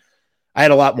 years? I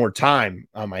had a lot more time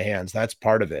on my hands. That's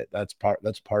part of it.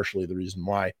 That's partially the reason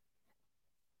why.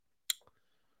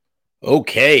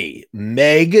 Okay,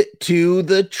 Meg to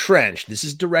the Trench. This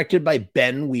is directed by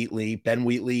Ben Wheatley. Ben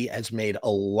Wheatley has made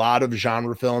a lot of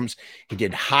genre films. He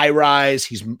did High Rise.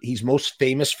 He's most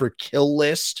famous for Kill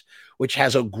List, which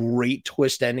has a great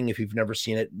twist ending. If you've never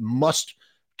seen it,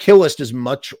 Kill List is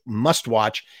must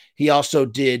watch. He also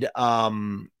did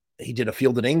he did A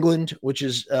Field in England, which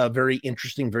is very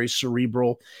interesting, very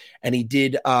cerebral. And he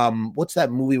did, what's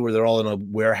that movie where they're all in a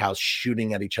warehouse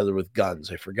shooting at each other with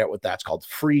guns? I forget what that's called.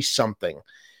 Free something.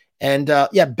 And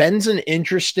yeah, Ben's an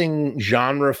interesting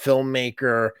genre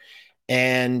filmmaker.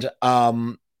 And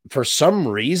for some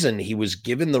reason, he was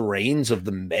given the reins of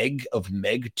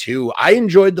Meg 2. I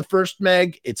enjoyed the first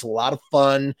Meg. It's a lot of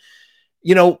fun.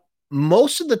 You know,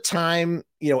 most of the time,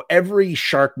 you know, every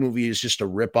shark movie is just a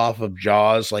ripoff of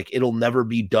Jaws. Like, it'll never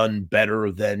be done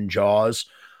better than Jaws,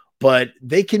 but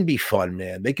they can be fun,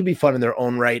 man. They can be fun in their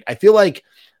own right. I feel like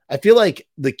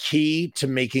the key to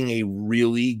making a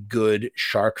really good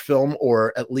shark film,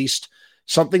 or at least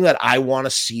something that I want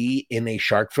to see in a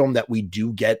shark film that we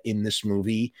do get in this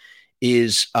movie,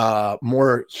 is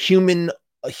more human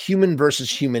versus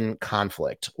human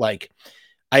conflict. Like,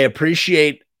 I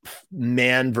appreciate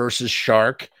man versus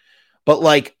shark, but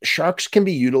like, sharks can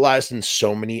be utilized in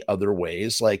so many other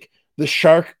ways. Like, the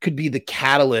shark could be the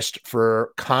catalyst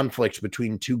for conflict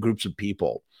between two groups of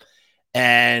people.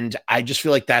 And I just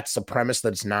feel like that's the premise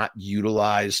that's not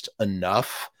utilized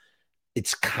enough.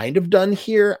 It's kind of done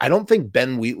here. I don't think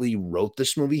Ben Wheatley wrote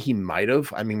this movie. He might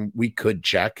have. I mean, we could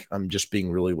check. I'm just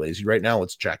being really lazy right now.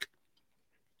 Let's check.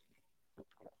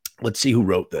 Let's see who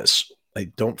wrote this. I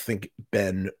don't think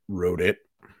Ben wrote it.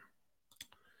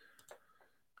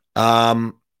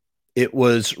 It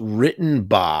was written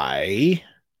by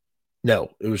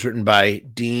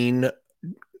Dean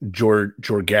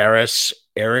Jorgaris,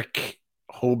 Eric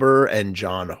Hober, and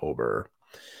John Hober.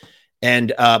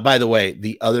 And by the way,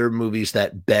 the other movies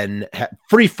that Ben had,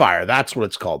 Free Fire, that's what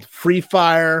it's called. Free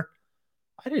Fire.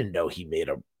 I didn't know he made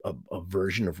a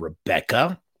version of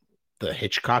Rebecca, the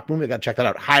Hitchcock movie. I got to check that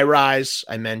out. High Rise,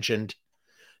 I mentioned.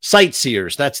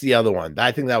 Sightseers, that's the other one.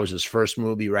 I think that was his first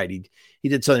movie, right? He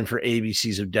did something for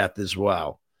ABCs of Death as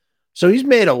well. So he's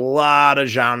made a lot of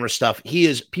genre stuff.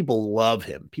 People love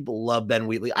him. People love Ben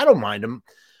Wheatley. I don't mind him.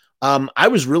 I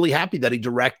was really happy that he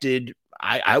directed.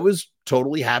 I was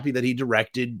totally happy that he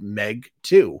directed Meg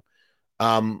 2.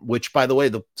 Which, by the way,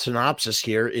 the synopsis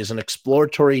here is an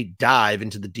exploratory dive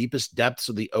into the deepest depths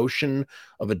of the ocean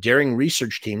of a daring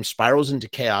research team spirals into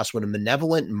chaos when a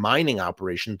malevolent mining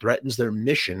operation threatens their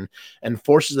mission and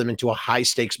forces them into a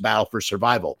high-stakes battle for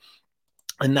survival.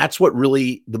 And that's what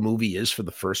really the movie is for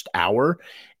the first hour.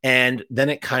 And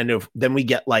then then we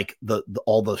get like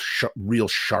all the real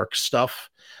shark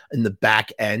stuff in the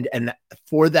back end. And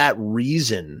for that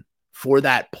reason, for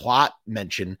that plot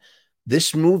mention,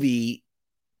 this movie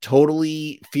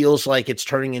totally feels like it's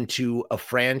turning into a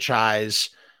franchise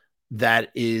that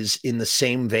is in the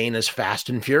same vein as Fast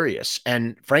and Furious.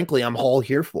 And frankly, I'm all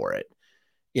here for it.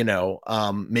 You know,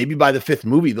 maybe by the 5th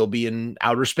movie, they'll be in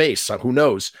outer space. So who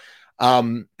knows?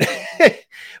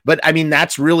 But I mean,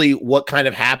 that's really what kind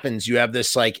of happens. You have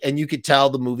this and you could tell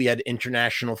the movie had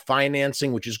international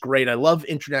financing, which is great. I love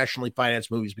internationally financed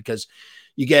movies because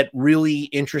you get really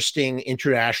interesting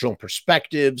international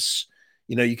perspectives.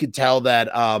 You know, you could tell that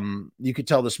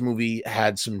this movie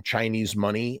had some Chinese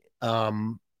money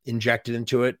injected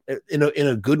into it in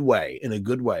a good way.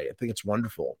 I think it's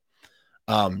wonderful.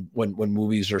 When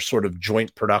movies are sort of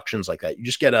joint productions like that, you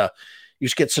just get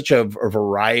such a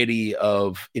variety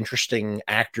of interesting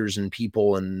actors and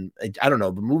people. And I don't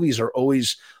know, the movies are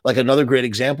always like, another great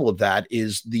example of that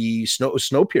is the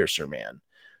Snowpiercer, man.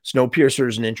 Snowpiercer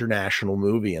is an international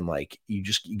movie, and like you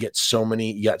got so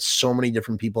many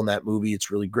different people in that movie. It's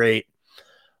really great.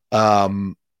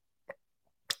 In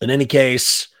any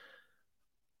case,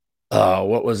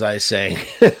 what was I saying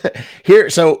here?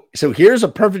 So here's a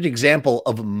perfect example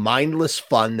of mindless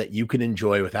fun that you can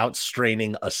enjoy without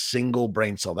straining a single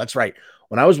brain cell. That's right.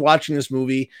 When I was watching this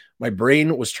movie, my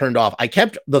brain was turned off. I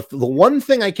kept the one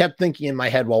thing I kept thinking in my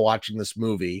head while watching this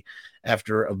movie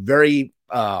after a very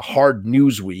hard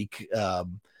news week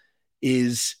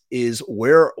is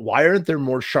why aren't there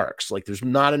more sharks? Like, there's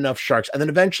not enough sharks. And then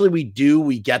eventually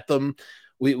we get them.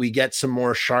 We get some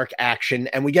more shark action,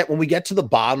 and when we get to the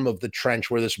bottom of the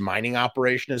trench where this mining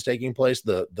operation is taking place,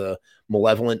 the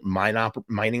malevolent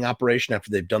mining operation, after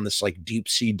they've done this like deep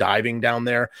sea diving down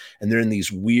there, and they're in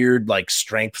these weird like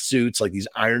strength suits, like these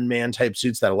Iron Man type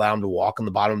suits that allow them to walk on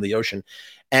the bottom of the ocean.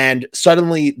 And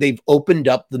suddenly they've opened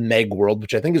up the Meg world,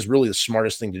 which I think is really the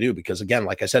smartest thing to do, because again,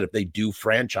 like I said, if they do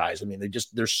franchise, I mean,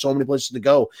 there's so many places to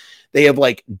go. They have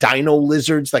like dino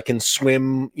lizards that can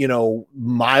swim,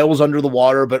 miles under the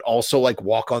water, but also like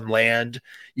walk on land.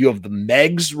 You have the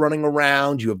Megs running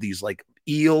around. You have these like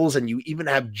eels, and you even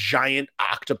have giant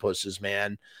octopuses,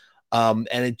 man. And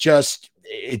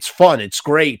it's fun. It's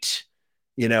great.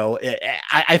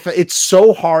 It's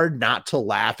so hard not to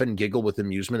laugh and giggle with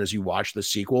amusement as you watch the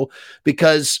sequel,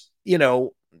 because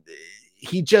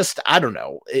he just, I don't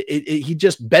know, he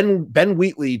just Ben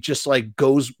Wheatley just like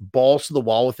goes balls to the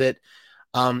wall with it.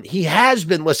 He has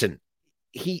been,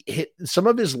 he hit some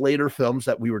of his later films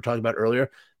that we were talking about earlier.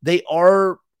 They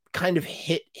are kind of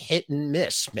hit and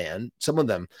miss, man. Some of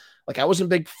them, like I wasn't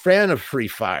a big fan of Free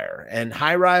Fire, and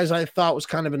High Rise I thought was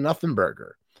kind of a nothing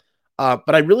burger.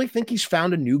 But I really think he's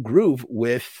found a new groove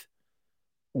with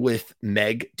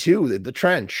Meg 2, The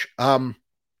Trench.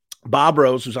 Bob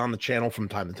Rose, who's on the channel from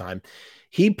time to time,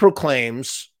 he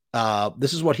proclaims,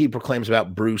 this is what he proclaims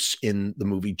about Bruce in the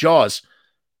movie Jaws.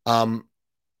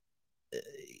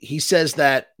 He says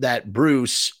that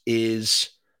Bruce is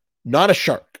not a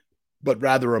shark, but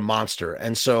rather a monster.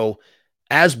 And so,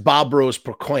 as Bob Rose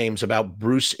proclaims about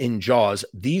Bruce in Jaws,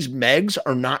 these Megs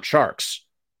are not sharks,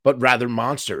 but rather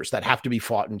monsters that have to be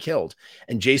fought and killed.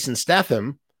 And Jason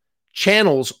Statham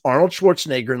channels Arnold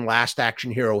Schwarzenegger in Last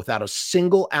Action Hero without a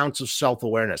single ounce of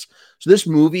self-awareness. So this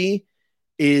movie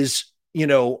is,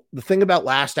 the thing about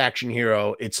Last Action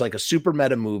Hero, it's like a super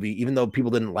meta movie, even though people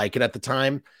didn't like it at the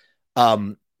time.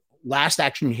 Last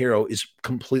Action Hero is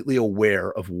completely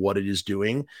aware of what it is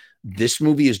doing. This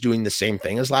movie is doing the same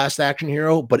thing as Last Action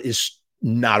Hero, but is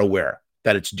not aware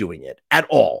that it's doing it at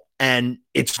all. And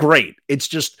it's great. It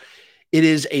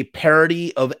is a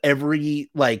parody of every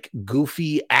like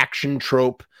goofy action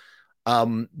trope.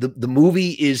 The movie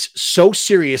is so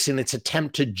serious in its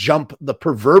attempt to jump the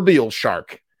proverbial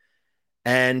shark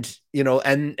and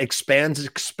expands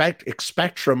its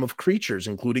spectrum of creatures,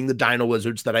 including the dino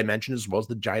lizards that I mentioned, as well as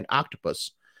the giant octopus.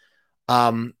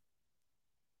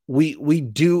 We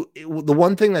do the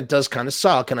one thing that does kind of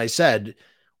suck, and I said,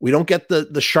 we don't get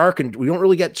the shark, and we don't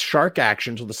really get shark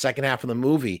action until the second half of the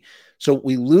movie. So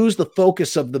we lose the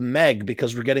focus of the Meg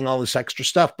because we're getting all this extra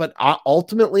stuff. But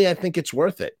ultimately, I think it's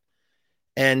worth it.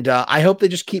 And I hope they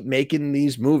just keep making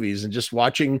these movies, and just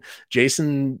watching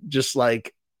Jason just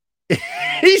like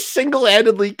he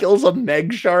single-handedly kills a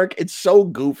Meg shark. It's so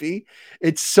goofy.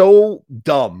 It's so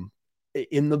dumb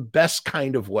in the best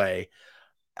kind of way.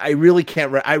 I really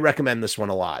can't. I recommend this one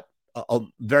a lot.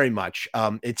 Very much.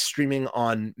 It's streaming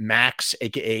on Max,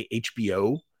 aka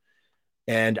HBO,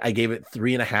 and I gave it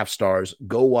 3.5 stars.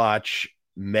 Go watch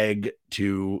Meg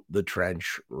 2, The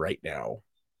Trench right now.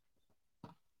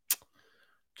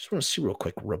 Just want to see real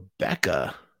quick.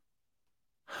 Rebecca.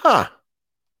 Oh,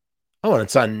 and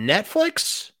it's on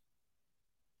Netflix?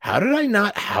 How did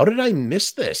I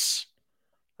miss this?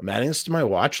 I'm adding this to my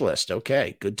watch list.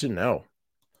 Okay, good to know.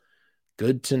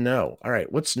 Good to know. All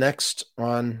right, what's next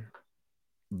on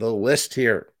the list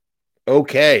here?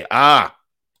 Okay.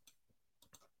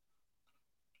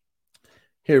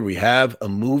 Here we have a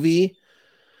movie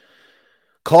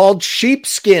called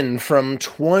Sheepskin from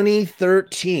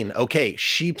 2013. Okay,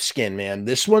 Sheepskin, man.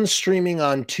 This one's streaming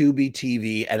on Tubi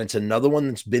TV, and it's another one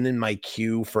that's been in my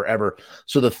queue forever.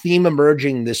 So the theme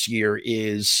emerging this year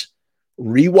is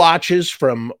rewatches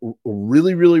from a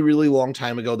really, really, really long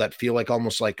time ago that feel like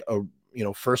almost like a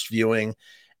first viewing,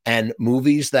 and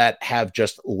movies that have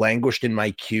just languished in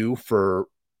my queue for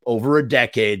over a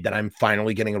decade that I'm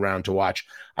finally getting around to watch.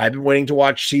 I've been waiting to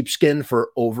watch Sheepskin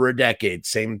for over a decade.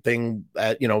 Same thing,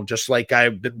 just like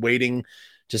I've been waiting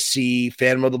to see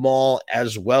Phantom of the Mall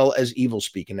as well as Evil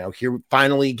Speak. And now here,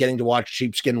 finally getting to watch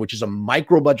Sheepskin, which is a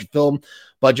micro budget film.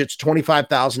 Budget's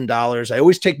 $25,000. I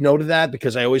always take note of that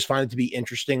because I always find it to be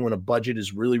interesting when a budget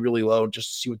is really, really low, just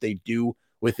to see what they do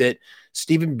with it.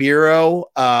 Stephen Biro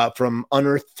from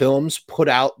Unearthed Films put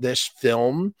out this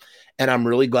film, and I'm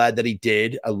really glad that he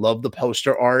did. I love the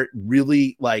poster art.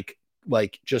 Really like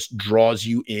just draws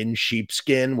you in.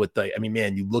 Sheepskin with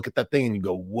you look at that thing and you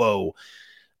go, whoa.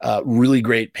 Really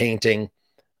great painting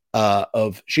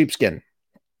of Sheepskin.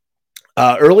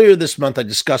 Earlier this month, I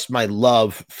discussed my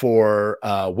love for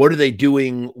What Are They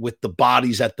Doing with the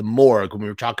Bodies at the Morgue when we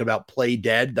were talking about Play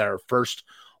Dead, our first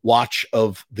watch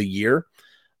of the year.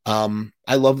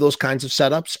 I love those kinds of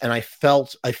setups, and I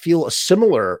feel a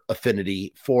similar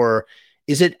affinity for,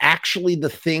 is it actually the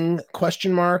thing,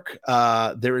 question mark?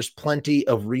 There is plenty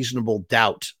of reasonable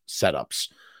doubt setups.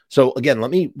 So again,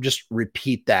 let me just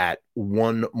repeat that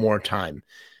one more time.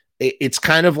 It's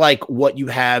kind of like what you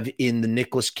have in the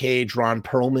Nicolas Cage, Ron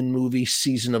Perlman movie,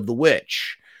 Season of the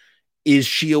Witch. Is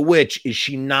she a witch? Is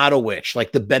she not a witch?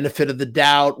 Like the benefit of the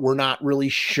doubt, we're not really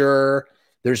sure.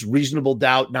 There's reasonable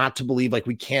doubt not to believe, like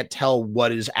we can't tell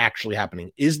what is actually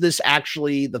happening. Is this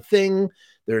actually the thing?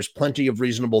 There's plenty of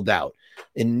reasonable doubt.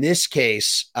 In this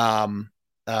case,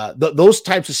 those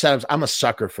types of setups, I'm a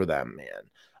sucker for them,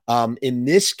 man. In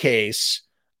this case,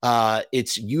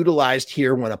 it's utilized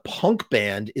here when a punk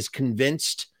band is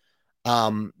convinced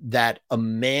that a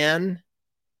man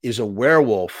is a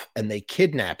werewolf and they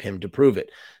kidnap him to prove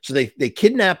it. So they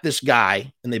kidnap this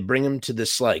guy and they bring him to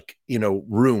this like,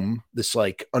 room, this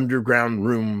like underground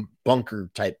room bunker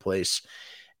type place.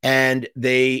 And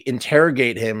they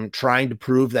interrogate him trying to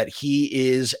prove that he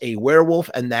is a werewolf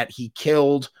and that he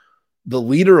killed the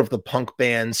leader of the punk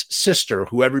band's sister,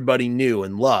 who everybody knew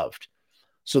and loved.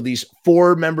 So these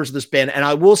 4 members of this band, and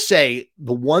I will say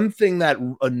the one thing that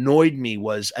annoyed me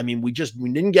was, I mean, we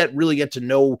didn't really get to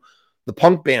know the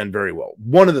punk band very well.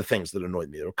 One of the things that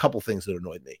annoyed me, there were a couple things that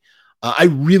annoyed me. I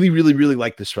really, really, really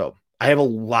like this film. I have a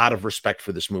lot of respect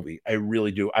for this movie. I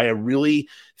really do. I really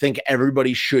think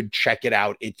everybody should check it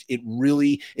out.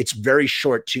 It's very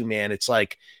short too, man. It's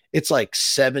like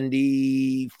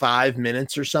 75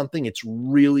 minutes or something. It's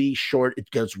really short. It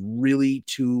goes really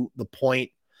to the point,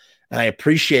 and I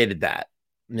appreciated that.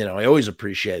 I always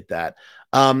appreciate that.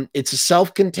 It's a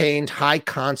self-contained,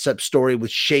 high-concept story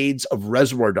with shades of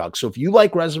Reservoir Dogs. So if you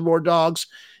like Reservoir Dogs,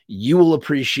 you will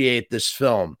appreciate this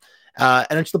film.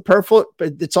 And it's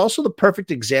also the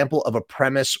perfect example of a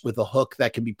premise with a hook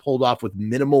that can be pulled off with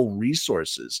minimal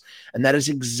resources. And that is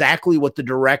exactly what the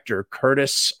director,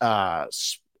 Curtis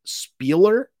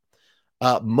Spieler,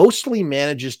 mostly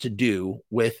manages to do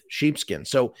with Sheepskin.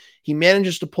 So he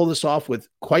manages to pull this off with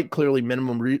quite clearly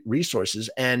minimum resources.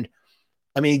 And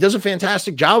I mean, he does a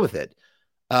fantastic job with it.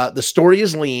 The story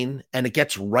is lean and it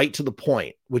gets right to the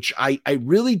point, which I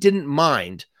really didn't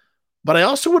mind, but I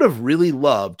also would have really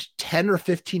loved 10 or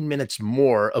 15 minutes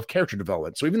more of character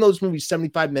development. So even though this movie's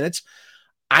 75 minutes,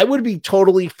 I would be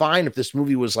totally fine if this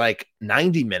movie was like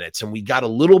 90 minutes and we got a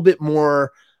little bit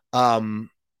more,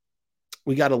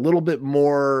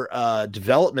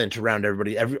 development around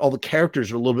everybody. All the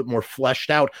characters are a little bit more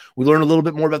fleshed out. We learn a little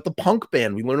bit more about the punk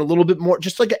band. We learn a little bit more,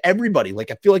 just like everybody.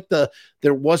 Like I feel like there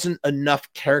wasn't enough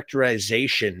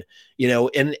characterization,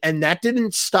 and that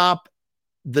didn't stop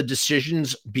the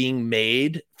decisions being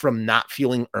made from not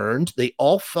feeling earned. They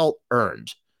all felt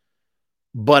earned,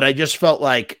 but I just felt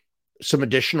like some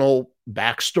additional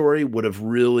backstory would have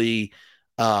really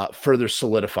further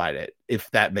solidified it, if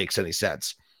that makes any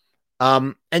sense.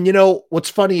 And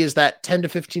what's funny is that 10 to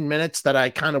 15 minutes that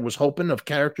I kind of was hoping of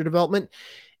character development,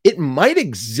 it might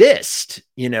exist,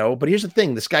 but here's the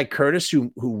thing. This guy, Curtis,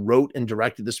 who wrote and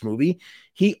directed this movie,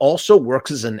 he also works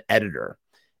as an editor,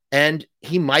 and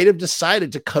he might have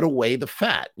decided to cut away the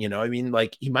fat. I mean,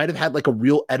 like he might have had like a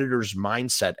real editor's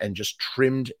mindset and just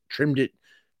trimmed it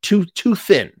too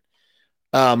thin.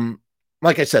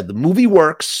 Like I said, the movie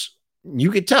works.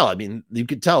 You could tell. I mean, you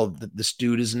could tell that this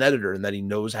dude is an editor and that he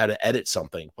knows how to edit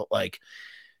something. But like,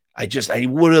 I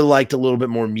would have liked a little bit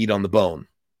more meat on the bone.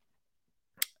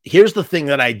 Here's the thing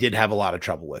that I did have a lot of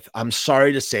trouble with. I'm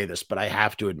sorry to say this, but I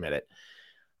have to admit it.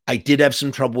 I did have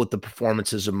some trouble with the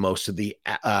performances of most of the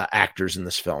actors in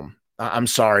this film. I'm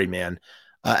sorry, man.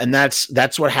 And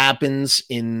that's what happens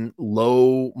in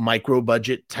low micro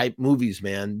budget type movies,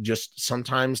 man. Just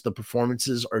sometimes the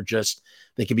performances are just,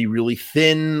 they could be really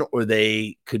thin, or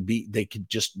they could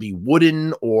just be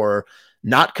wooden or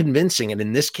not convincing. And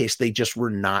in this case, they just were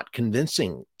not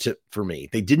convincing for me.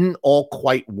 They didn't all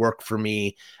quite work for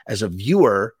me as a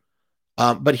viewer.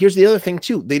 But here's the other thing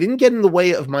too. They didn't get in the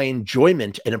way of my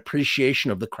enjoyment and appreciation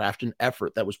of the craft and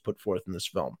effort that was put forth in this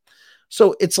film.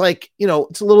 So it's like,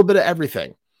 it's a little bit of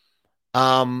everything.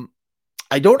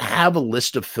 I don't have a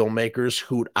list of filmmakers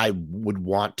who I would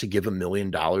want to give $1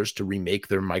 million to remake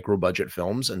their micro budget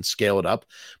films and scale it up.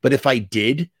 But if I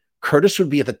did, Curtis would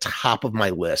be at the top of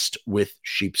my list with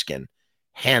Sheepskin,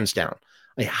 hands down.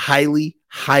 I highly,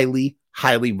 highly,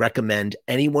 highly recommend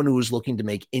anyone who is looking to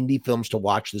make indie films to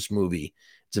watch this movie.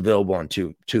 It's available on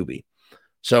Tubi.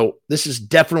 So this is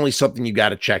definitely something you got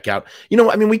to check out.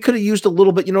 I mean, we could have used a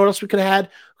little bit. You know what else we could have had?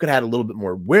 We could have had a little bit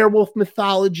more werewolf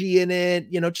mythology in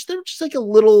it. Just like a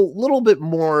little bit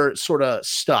more sort of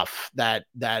stuff that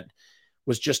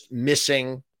was just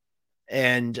missing.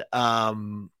 And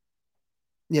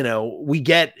we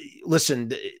get,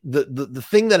 listen, the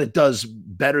thing that it does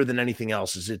better than anything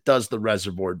else is it does the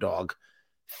Reservoir Dog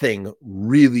thing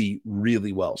really,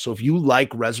 really well. So if you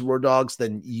like Reservoir Dogs,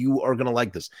 then you are going to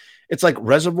like this. It's like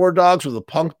Reservoir Dogs with a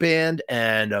punk band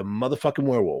and a motherfucking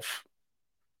werewolf.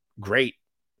 Great.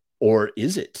 Or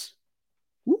is it?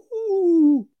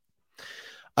 Woo.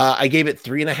 I gave it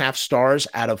 3.5 stars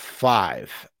out of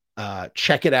 5.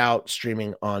 Check it out,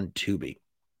 streaming on Tubi.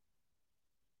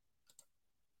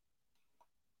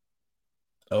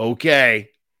 Okay.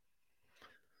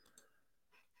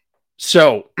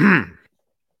 So,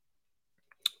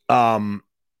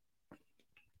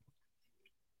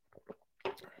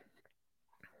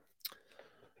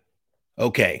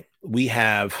 okay, we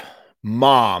have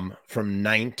Mom from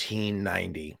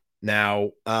 1990.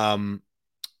 Now,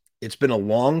 it's been a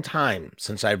long time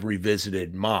since I've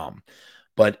revisited Mom,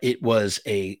 but it was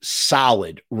a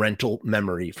solid rental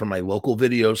memory from my local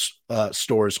video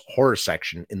store's horror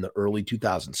section in the early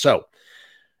 2000s. So,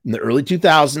 in the early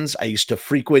 2000s, I used to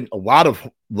frequent a lot of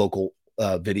local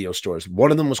video stores.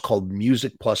 One of them was called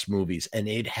Music Plus Movies, and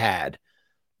it had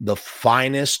the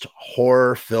finest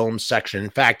horror film section.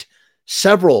 In fact,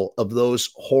 several of those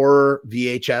horror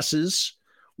VHSs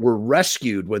were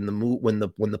rescued when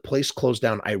the place closed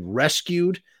down. I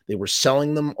rescued. They were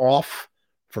selling them off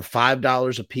for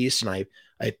 $5 a piece, and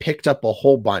I picked up a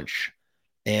whole bunch.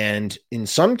 And in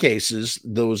some cases,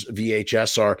 those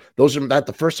VHS are that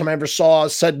the first time I ever saw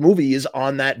said movie was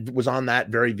on that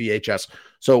very VHS.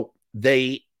 So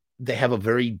they have a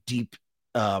very deep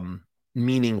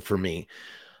meaning for me.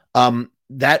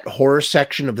 That horror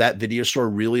section of that video store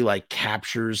really like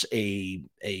captures a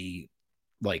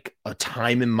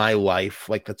time in my life.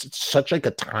 Like it's such like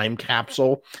a time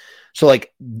capsule. So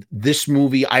like this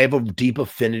movie, I have a deep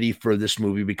affinity for this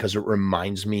movie because it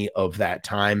reminds me of that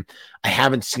time. I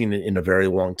haven't seen it in a very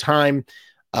long time.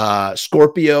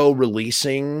 Scorpio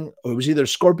releasing, it was either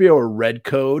Scorpio or Red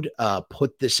Code,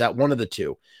 put this out, one of the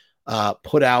two,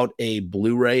 put out a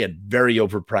Blu-ray, a very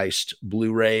overpriced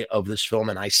Blu-ray of this film,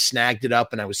 and I snagged it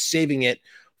up and I was saving it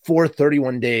for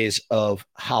 31 days of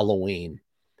Halloween.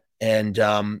 And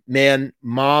man,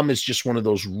 Mom is just one of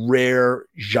those rare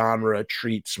genre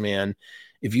treats, man.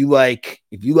 If you like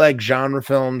genre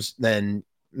films, then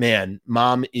man,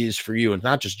 Mom is for you. And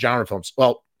not just genre films.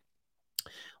 Well,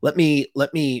 let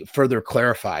me further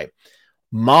clarify.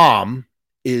 Mom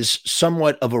is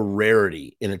somewhat of a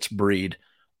rarity in its breed.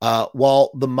 While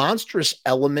the monstrous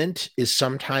element is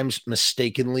sometimes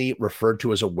mistakenly referred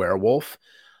to as a werewolf,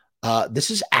 this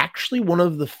is actually one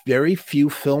of the very few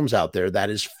films out there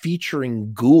that is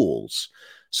featuring ghouls.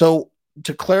 So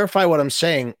to clarify what I'm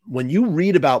saying, when you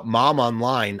read about Mom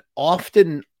online,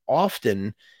 often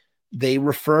they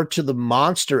refer to the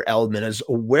monster element as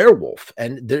a werewolf,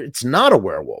 and it's not a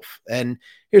werewolf. And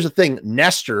here's the thing: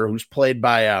 Nestor, who's played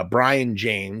by Brian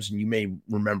James, and you may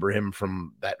remember him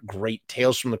from that great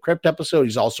Tales from the Crypt episode.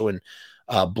 He's also in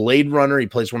Blade Runner. He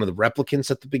plays one of the replicants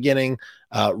at the beginning.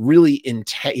 Really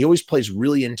intense. He always plays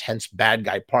really intense bad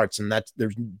guy parts, and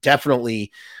there's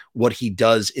definitely what he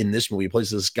does in this movie. He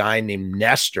plays this guy named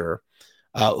Nestor,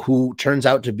 who turns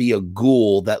out to be a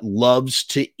ghoul that loves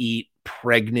to eat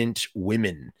pregnant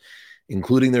women,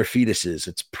 including their fetuses.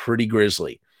 It's pretty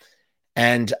grisly.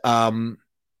 And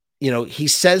he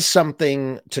says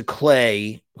something to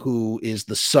Clay, who is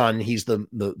the son. He's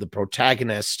the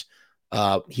protagonist.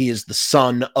 He is the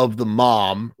son of the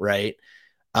mom, right?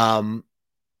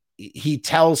 He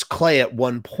tells Clay at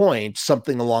one point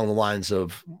something along the lines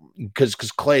of, because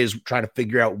Clay is trying to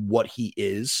figure out what he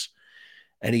is.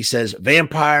 And he says,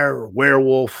 vampire,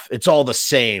 werewolf, it's all the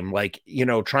same. Like,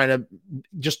 trying to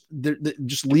just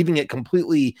leaving it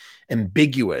completely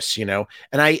ambiguous, and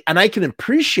I can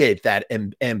appreciate that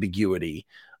ambiguity,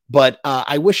 but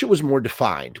I wish it was more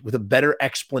defined with a better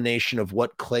explanation of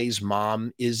what Clay's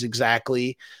mom is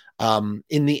exactly.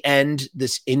 In the end,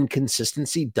 this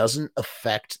inconsistency doesn't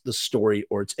affect the story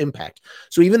or its impact.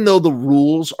 So even though the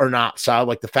rules are not solid,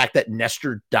 like the fact that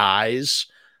Nestor dies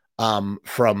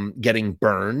from getting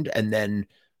burned, and then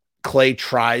Clay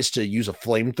tries to use a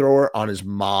flamethrower on his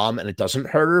mom and it doesn't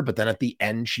hurt her, but then at the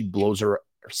end she blows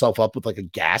herself up with like a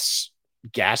gas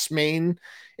main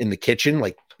in the kitchen,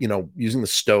 like using the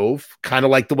stove, kind of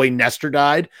like the way Nestor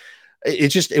died.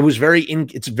 It's very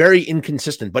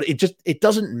inconsistent, but it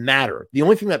doesn't matter. The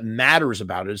only thing that matters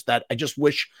about it is that I just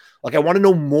wish, like, I want to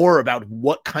know more about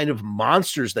what kind of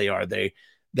monsters they are. They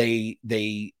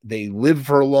live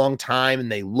for a long time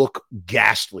and they look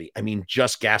ghastly. I mean,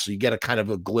 just ghastly. You get a kind of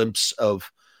a glimpse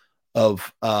of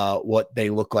of what they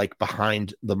look like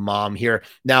behind the mom here.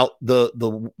 Now,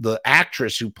 the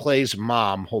actress who plays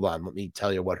mom, hold on, let me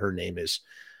tell you what her name is.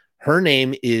 Her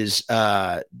name is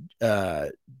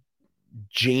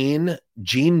Jean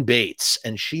Bates,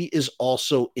 and she's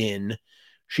also in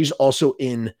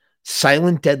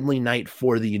Silent Deadly Night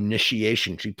for the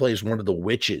Initiation. She plays one of the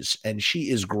witches, and she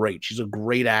is great. She's a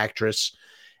great actress.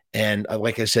 And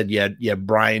like I said, yeah,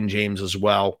 Brian James as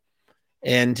well.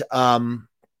 And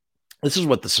this is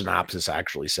what the synopsis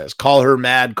actually says. Call her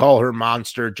mad, call her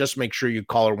monster. Just make sure you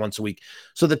call her once a week.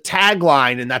 So the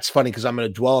tagline, and that's funny because I'm going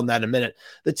to dwell on that in a minute.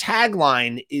 The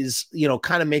tagline is,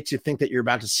 kind of makes you think that you're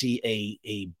about to see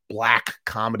a black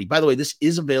comedy. By the way, this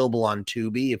is available on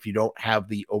Tubi if you don't have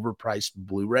the overpriced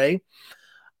Blu-ray.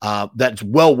 That's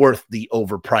well worth the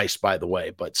overpriced, by the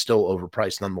way, but still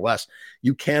overpriced nonetheless.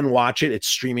 You can watch it. It's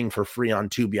streaming for free on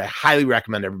Tubi. I highly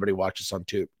recommend everybody watch this on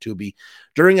Tubi.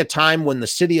 During a time when the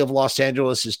city of Los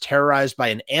Angeles is terrorized by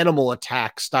an animal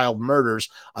attack style murders,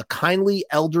 a kindly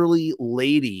elderly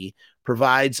lady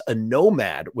provides a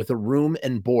nomad with a room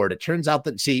and board. It turns out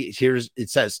that,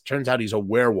 turns out he's a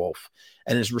werewolf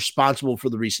and is responsible for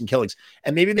the recent killings.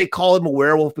 And maybe they call him a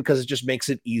werewolf because it just makes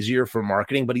it easier for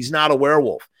marketing, but he's not a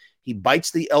werewolf. He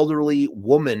bites the elderly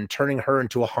woman, turning her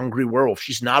into a hungry werewolf.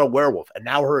 She's not a werewolf. And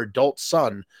now her adult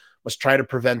son must try to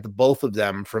prevent the both of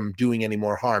them from doing any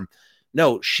more harm.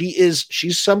 No, she's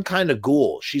some kind of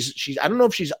ghoul. She's I don't know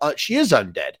if she is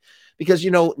undead, because,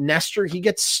 Nestor, he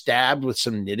gets stabbed with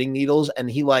some knitting needles and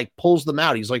he like pulls them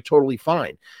out. He's like totally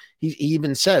fine. He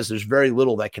even says there's very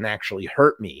little that can actually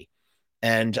hurt me.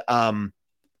 And I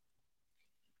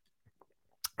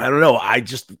don't know. I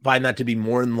just find that to be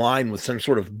more in line with some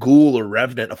sort of ghoul or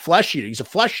revenant, a flesh eater. He's a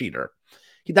flesh eater.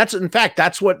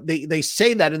 That's what they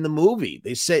say that in the movie.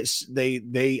 They say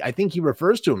I think he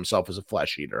refers to himself as a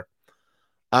flesh eater.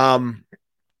 I've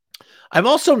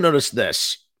also noticed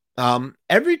this.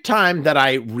 Every time that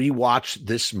I rewatch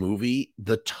this movie,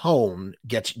 the tone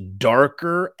gets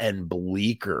darker and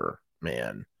bleaker,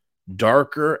 man.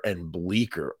 Darker and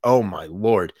bleaker. Oh my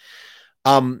Lord.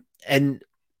 And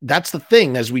that's the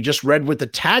thing, as we just read with the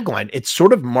tagline, it's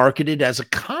sort of marketed as a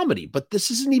comedy, but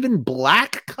this isn't even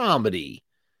black comedy.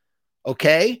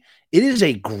 Okay. It is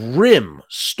a grim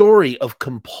story of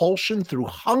compulsion through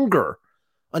hunger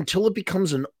until it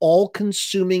becomes an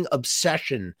all-consuming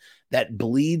obsession that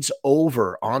bleeds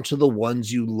over onto the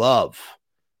ones you love.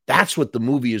 That's what the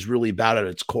movie is really about at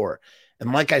its core.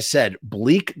 And like I said,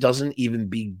 bleak doesn't even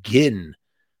begin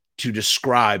to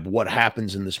describe what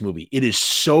happens in this movie. It is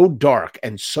so dark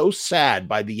and so sad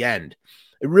by the end.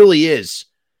 It really is.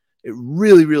 It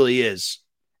really, really is.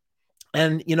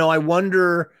 And, I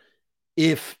wonder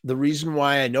if the reason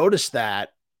why I noticed that,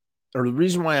 or the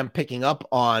reason why I'm picking up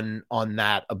on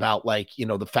that about, like,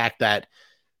 the fact that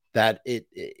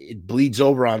it bleeds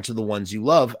over onto the ones you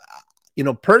love.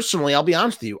 Personally, I'll be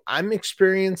honest with you, I'm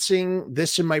experiencing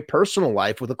this in my personal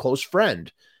life with a close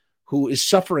friend who is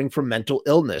suffering from mental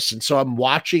illness. And so I'm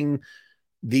watching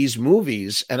these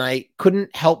movies and I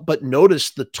couldn't help but notice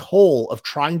the toll of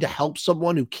trying to help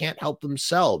someone who can't help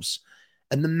themselves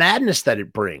and the madness that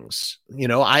it brings.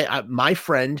 My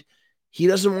friend, he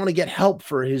doesn't want to get help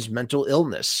for his mental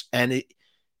illness, and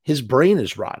his brain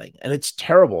is rotting and it's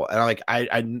terrible. And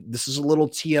I this is a little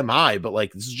TMI, but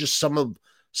like, this is just some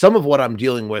of what I'm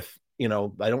dealing with. I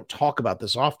don't talk about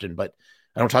this often, but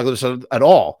I don't talk about this at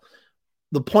all.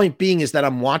 The point being is that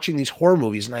I'm watching these horror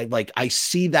movies and I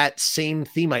see that same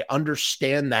theme. I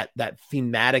understand that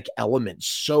thematic element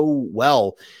so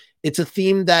well. It's a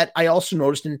theme that I also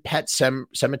noticed in Pet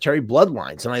Sematary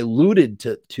Bloodlines. And I alluded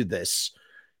to this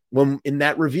when in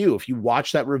that review. If you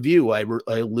watch that review, I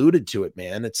alluded to it,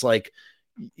 man. It's like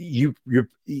your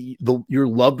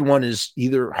loved one is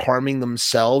either harming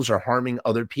themselves or harming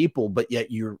other people, but yet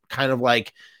you're kind of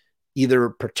like either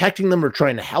protecting them or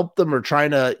trying to help them or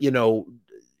trying to,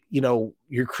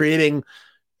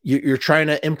 you're trying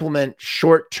to implement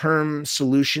short-term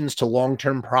solutions to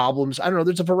long-term problems. I don't know.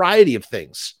 There's a variety of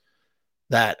things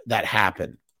that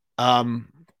happen. In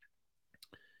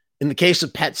the case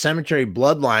of Pet Sematary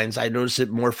Bloodlines, I notice it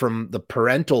more from the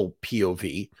parental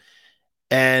POV.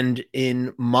 And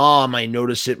in Mom, I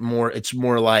notice it more. It's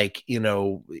more like,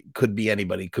 it could be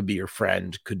anybody, could be your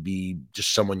friend, could be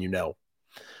just someone you know.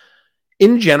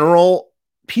 In general,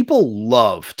 people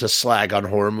love to slag on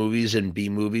horror movies and B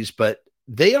movies, but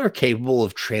they are capable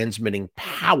of transmitting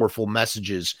powerful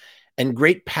messages and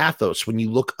great pathos when you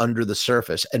look under the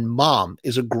surface. And Mom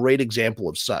is a great example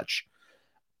of such.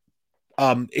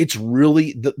 It's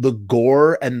really the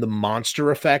gore and the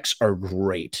monster effects are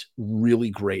great,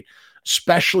 really great,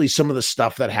 especially some of the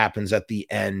stuff that happens at the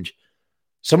end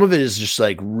Some of it is just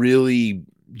like really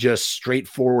just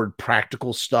straightforward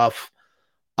practical stuff.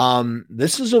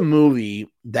 This is a movie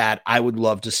that I would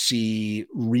love to see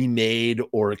remade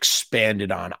or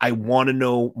expanded on. I want to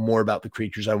know more about the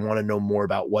creatures. I want to know more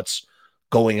about what's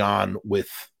going on with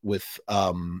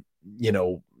you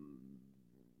know,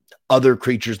 other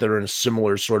creatures that are in a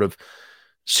similar sort of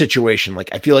situation. Like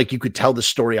I feel like you could tell the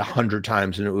story 100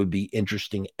 times and it would be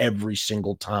interesting every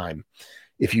single time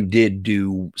if you did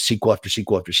do sequel after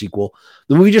sequel after sequel.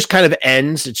 The movie just kind of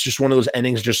ends. It's just one of those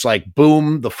endings, just like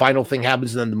boom, the final thing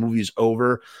happens, and then the movie is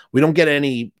over. We don't get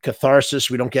any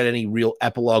catharsis. We don't get any real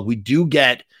epilogue. We do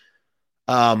get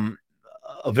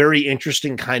a very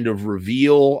interesting kind of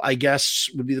reveal, I guess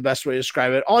would be the best way to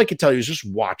describe it. All I can tell you is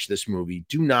just watch this movie.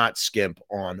 Do not skimp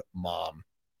on Mom.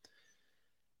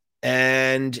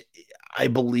 And I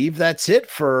believe that's it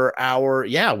for our,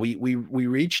 we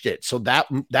reached it. So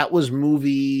that was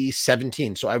movie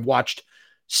 17. So I've watched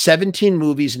 17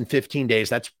 movies in 15 days.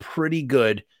 That's pretty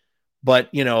good. But,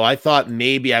 you know, I thought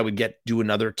maybe I would do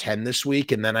another 10 this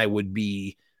week, and then I would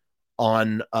be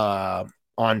on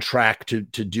track to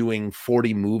doing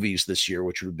 40 movies this year,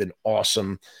 which would have been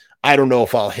awesome. I don't know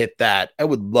if I'll hit that. I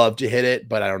would love to hit it,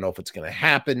 but I don't know if it's going to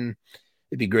happen.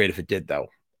 It'd be great if it did, though.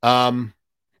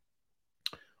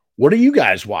 What are you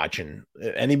guys watching?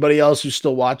 Anybody else who's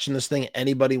still watching this thing?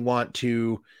 Anybody want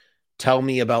to tell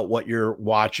me about what you're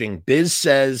watching? Biz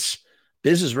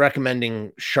is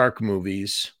recommending shark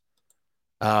movies.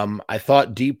 I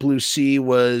thought Deep Blue Sea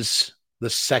was the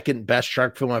second best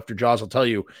shark film after Jaws. I'll tell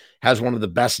you, has one of the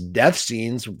best death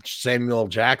scenes with Samuel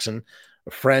Jackson.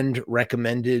 A friend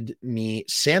recommended me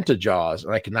Santa Jaws,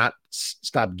 and I could not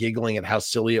stop giggling at how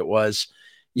silly it was.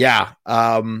 Yeah,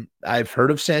 I've heard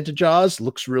of Santa Jaws.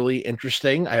 Looks really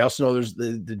interesting. I also know there's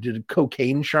the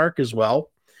cocaine shark as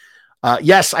well.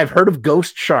 Yes, I've heard of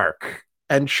Ghost Shark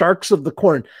and Sharks of the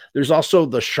Corn. There's also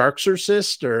the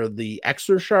Sharksorcist or the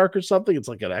Exor Shark or something. It's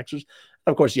like an Exorcist.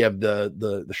 Of course, you have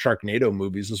the Sharknado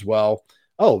movies as well.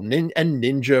 Oh, and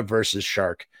Ninja versus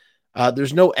Shark.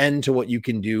 There's no end to what you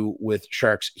can do with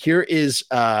sharks. Here is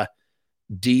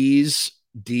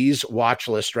D's watch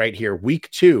list right here. Week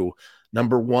 2.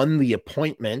 Number 1, The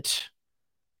Appointment.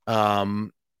 Okay.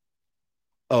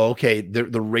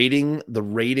 The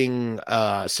rating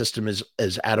system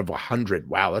is out of 100.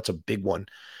 Wow, that's a big one.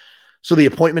 So The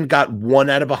Appointment got 1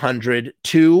 out of 100.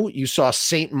 2, you saw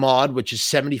Saint Maud, which is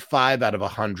 75 out of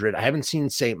 100. I haven't seen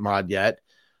Saint Maud yet.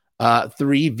 3,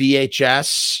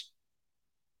 VHS,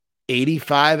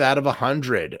 85 out of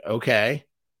 100. Okay,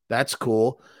 that's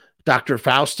cool. Dr.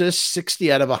 Faustus,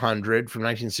 60 out of 100 from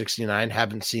 1969.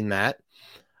 Haven't seen that.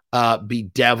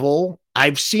 Bedevil.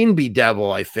 I've seen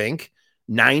Bedevil, I think.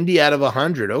 90 out of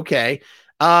 100. Okay.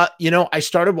 I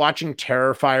started watching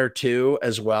Terrifier 2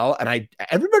 as well. And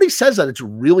everybody says that it's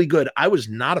really good. I was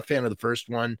not a fan of the first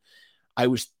one. I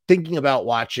was thinking about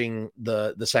watching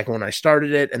the second one. I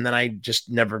started it, and then I just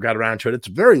never got around to it. It's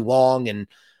very long, and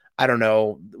I don't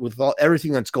know, with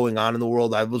everything that's going on in the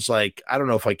world, I was like, I don't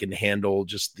know if I can handle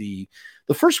just the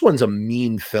first one's a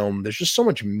mean film. There's just so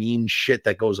much mean shit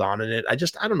that goes on in it. I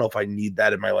don't know if I need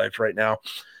that in my life right now.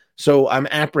 So I'm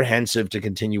apprehensive to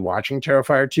continue watching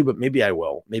Terrifier 2, but maybe I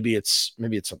will. Maybe it's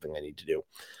something I need to do.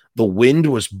 The Wind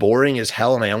was boring as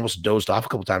hell, and I almost dozed off a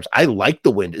couple times. I like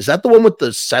The Wind. Is that the one with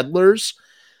the settlers?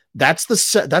 That's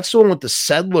the one with the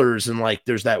settlers, and like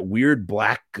there's that weird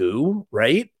black goo,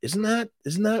 right? Isn't that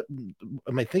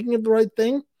am I thinking of the right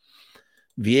thing?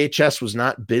 VHS was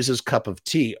not Biz's cup of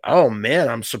tea. Oh man,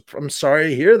 I'm sorry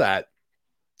to hear that.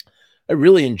 I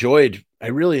really enjoyed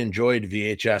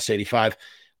VHS 85.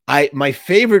 My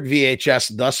favorite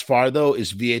VHS thus far though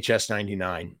is VHS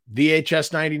 99.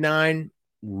 VHS 99,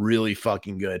 really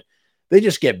fucking good. They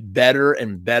just get better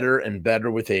and better and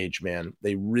better with age, man.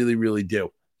 They really, really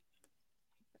do.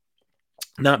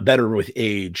 Not better with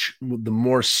age. The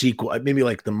more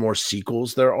the more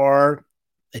sequels there are,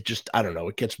 it just, I don't know,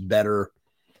 it gets better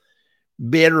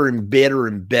and better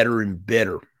and better and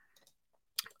better.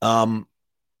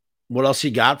 What else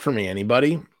you got for me?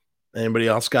 Anybody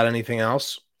else got anything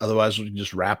else? Otherwise, we can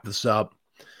just wrap this up.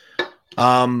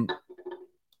 I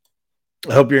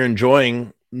hope you're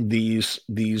enjoying these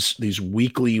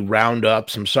weekly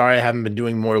roundups. I'm sorry I haven't been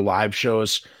doing more live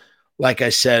shows. Like I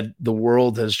said, the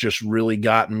world has just really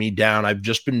gotten me down. I've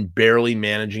just been barely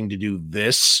managing to do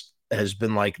this. It has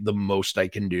been like the most I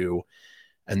can do.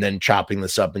 And then chopping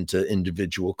this up into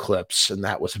individual clips. And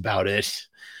that was about it.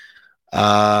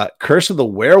 Curse of the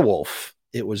Werewolf.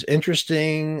 It was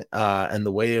interesting. And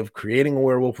the way of creating a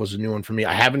werewolf was a new one for me.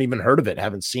 I haven't even heard of it.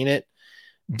 Haven't seen it.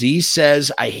 D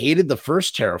says, I hated the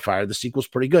first Terrifier. The sequel's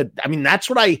pretty good. I mean, that's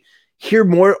what I hear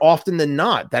more often than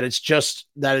not that it's just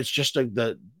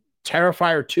the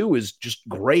Terrifier 2 is just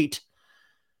great.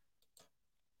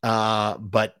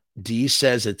 But D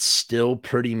says it's still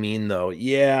pretty mean though.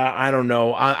 Yeah, I don't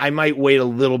know. I might wait a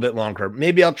little bit longer.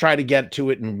 Maybe I'll try to get to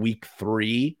it in week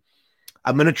 3.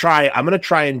 I'm gonna try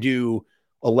and do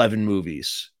 11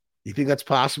 movies. You think that's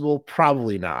possible?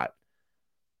 Probably not.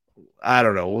 I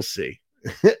don't know. We'll see.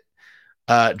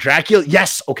 Dracula.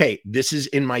 Yes. Okay. This is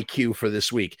in my queue for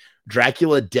this week.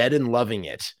 Dracula Dead and Loving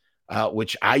It,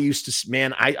 which I used to,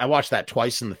 man, I watched that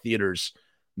twice in the theaters.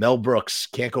 Mel Brooks,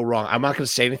 can't go wrong. I'm not going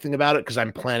to say anything about it because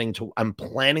I'm planning to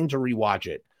rewatch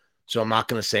it. So I'm not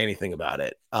going to say anything about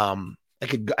it. I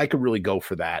could really go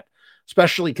for that,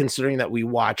 especially considering that we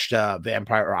watched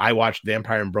I watched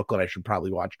Vampire in Brooklyn. I should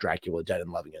probably watch Dracula Dead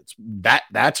and Loving It.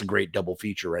 That's a great double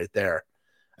feature right there.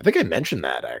 I think I mentioned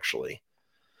that actually.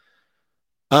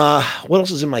 What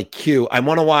else is in my queue? I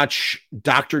want to watch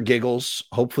Dr. Giggles.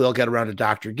 Hopefully I'll get around to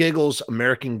Dr. Giggles.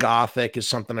 American Gothic is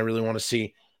something I really want to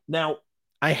see. Now,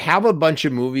 I have a bunch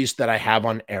of movies that I have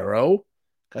on Arrow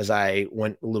because I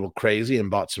went a little crazy and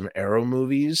bought some Arrow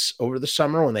movies over the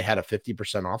summer when they had a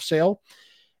 50% off sale.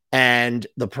 And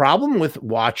the problem with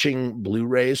watching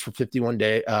Blu-rays for 31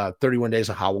 days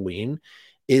of Halloween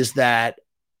is that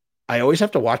I always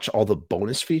have to watch all the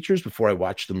bonus features before I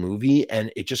watch the movie, and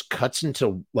it just cuts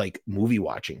into like movie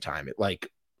watching time. It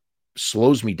like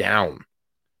slows me down.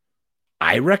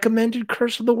 I recommended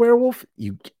Curse of the Werewolf.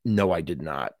 No, I did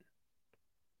not.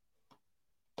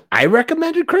 I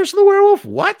recommended Curse of the Werewolf.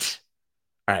 What?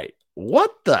 All right.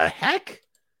 What the heck?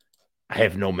 I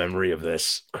have no memory of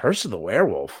this. Curse of the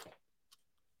Werewolf.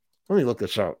 Let me look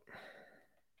this up.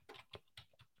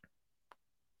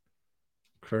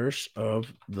 Curse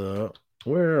of the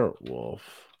Werewolf.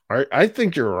 I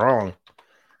think you're wrong.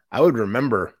 I would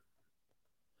remember.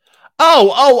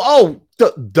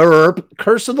 Derp.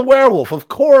 Curse of the Werewolf. Of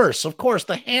course.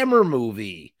 The Hammer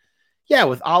movie. Yeah,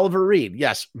 with Oliver Reed.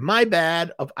 Yes, my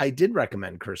bad. I did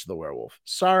recommend Curse of the Werewolf.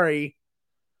 Sorry.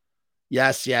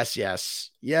 Yes.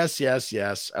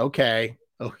 Okay.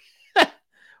 Oh.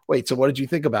 Wait, so what did you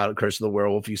think about Curse of the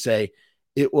Werewolf? You say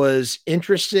it was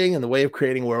interesting and the way of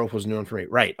creating a werewolf was new and for me.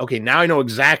 Right. Okay, now I know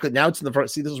exactly. Now it's in the front.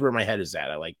 See, this is where my head is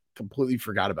at. I like completely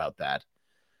forgot about that.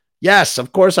 Yes,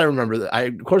 of course I remember that.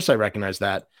 Of course I recognize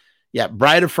that. Yeah,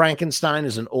 Bride of Frankenstein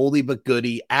is an oldie but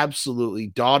goodie. Absolutely.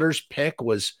 Daughter's pick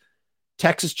was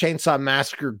Texas Chainsaw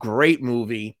Massacre. Great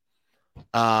movie.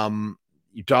 Your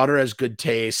daughter has good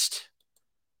taste.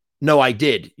 No, I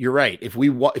did. You're right. If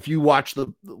you watch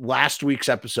the last week's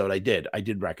episode, I did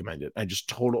recommend it. I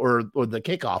just or the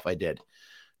kickoff, I did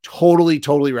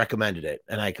totally recommended it,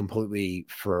 and I completely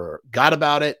forgot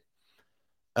about it.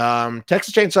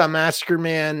 Texas Chainsaw Massacre,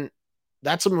 man,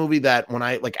 that's a movie that when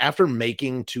I after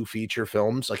making 2 feature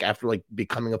films, after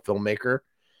becoming a filmmaker,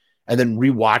 and then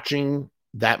rewatching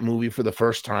that movie for the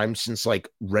first time since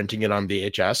renting it on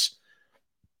VHS.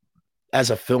 As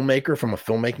a filmmaker, from a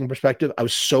filmmaking perspective, I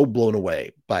was so blown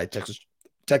away by Texas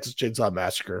Chainsaw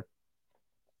Massacre.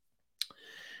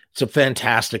 It's a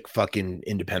fantastic fucking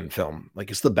independent film.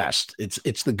 It's the best.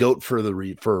 It's the GOAT for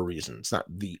a reason. It's not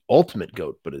the ultimate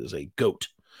GOAT, but it is a GOAT.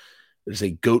 It is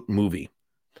a GOAT movie.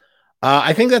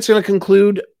 I think that's going to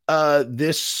conclude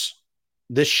this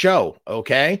show.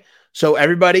 Okay, so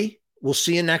everybody, we'll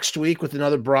see you next week with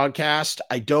another broadcast.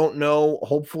 I don't know.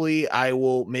 Hopefully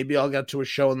maybe I'll get to a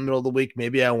show in the middle of the week.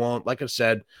 Maybe I won't. Like I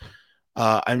said,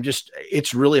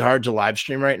 it's really hard to live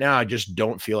stream right now. I just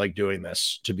don't feel like doing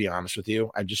this, to be honest with you.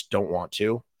 I just don't want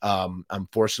to. I'm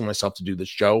forcing myself to do this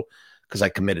show because I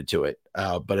committed to it.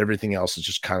 But everything else is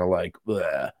just kind of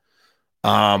bleh.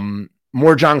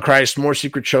 More John Christ, more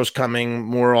secret shows coming,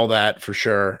 more all that for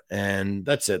sure. And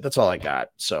that's it. That's all I got.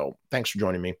 So thanks for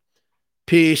joining me.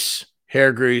 Peace,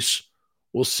 hair grease.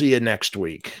 We'll see you next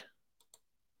week.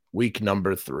 Week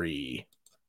number 3.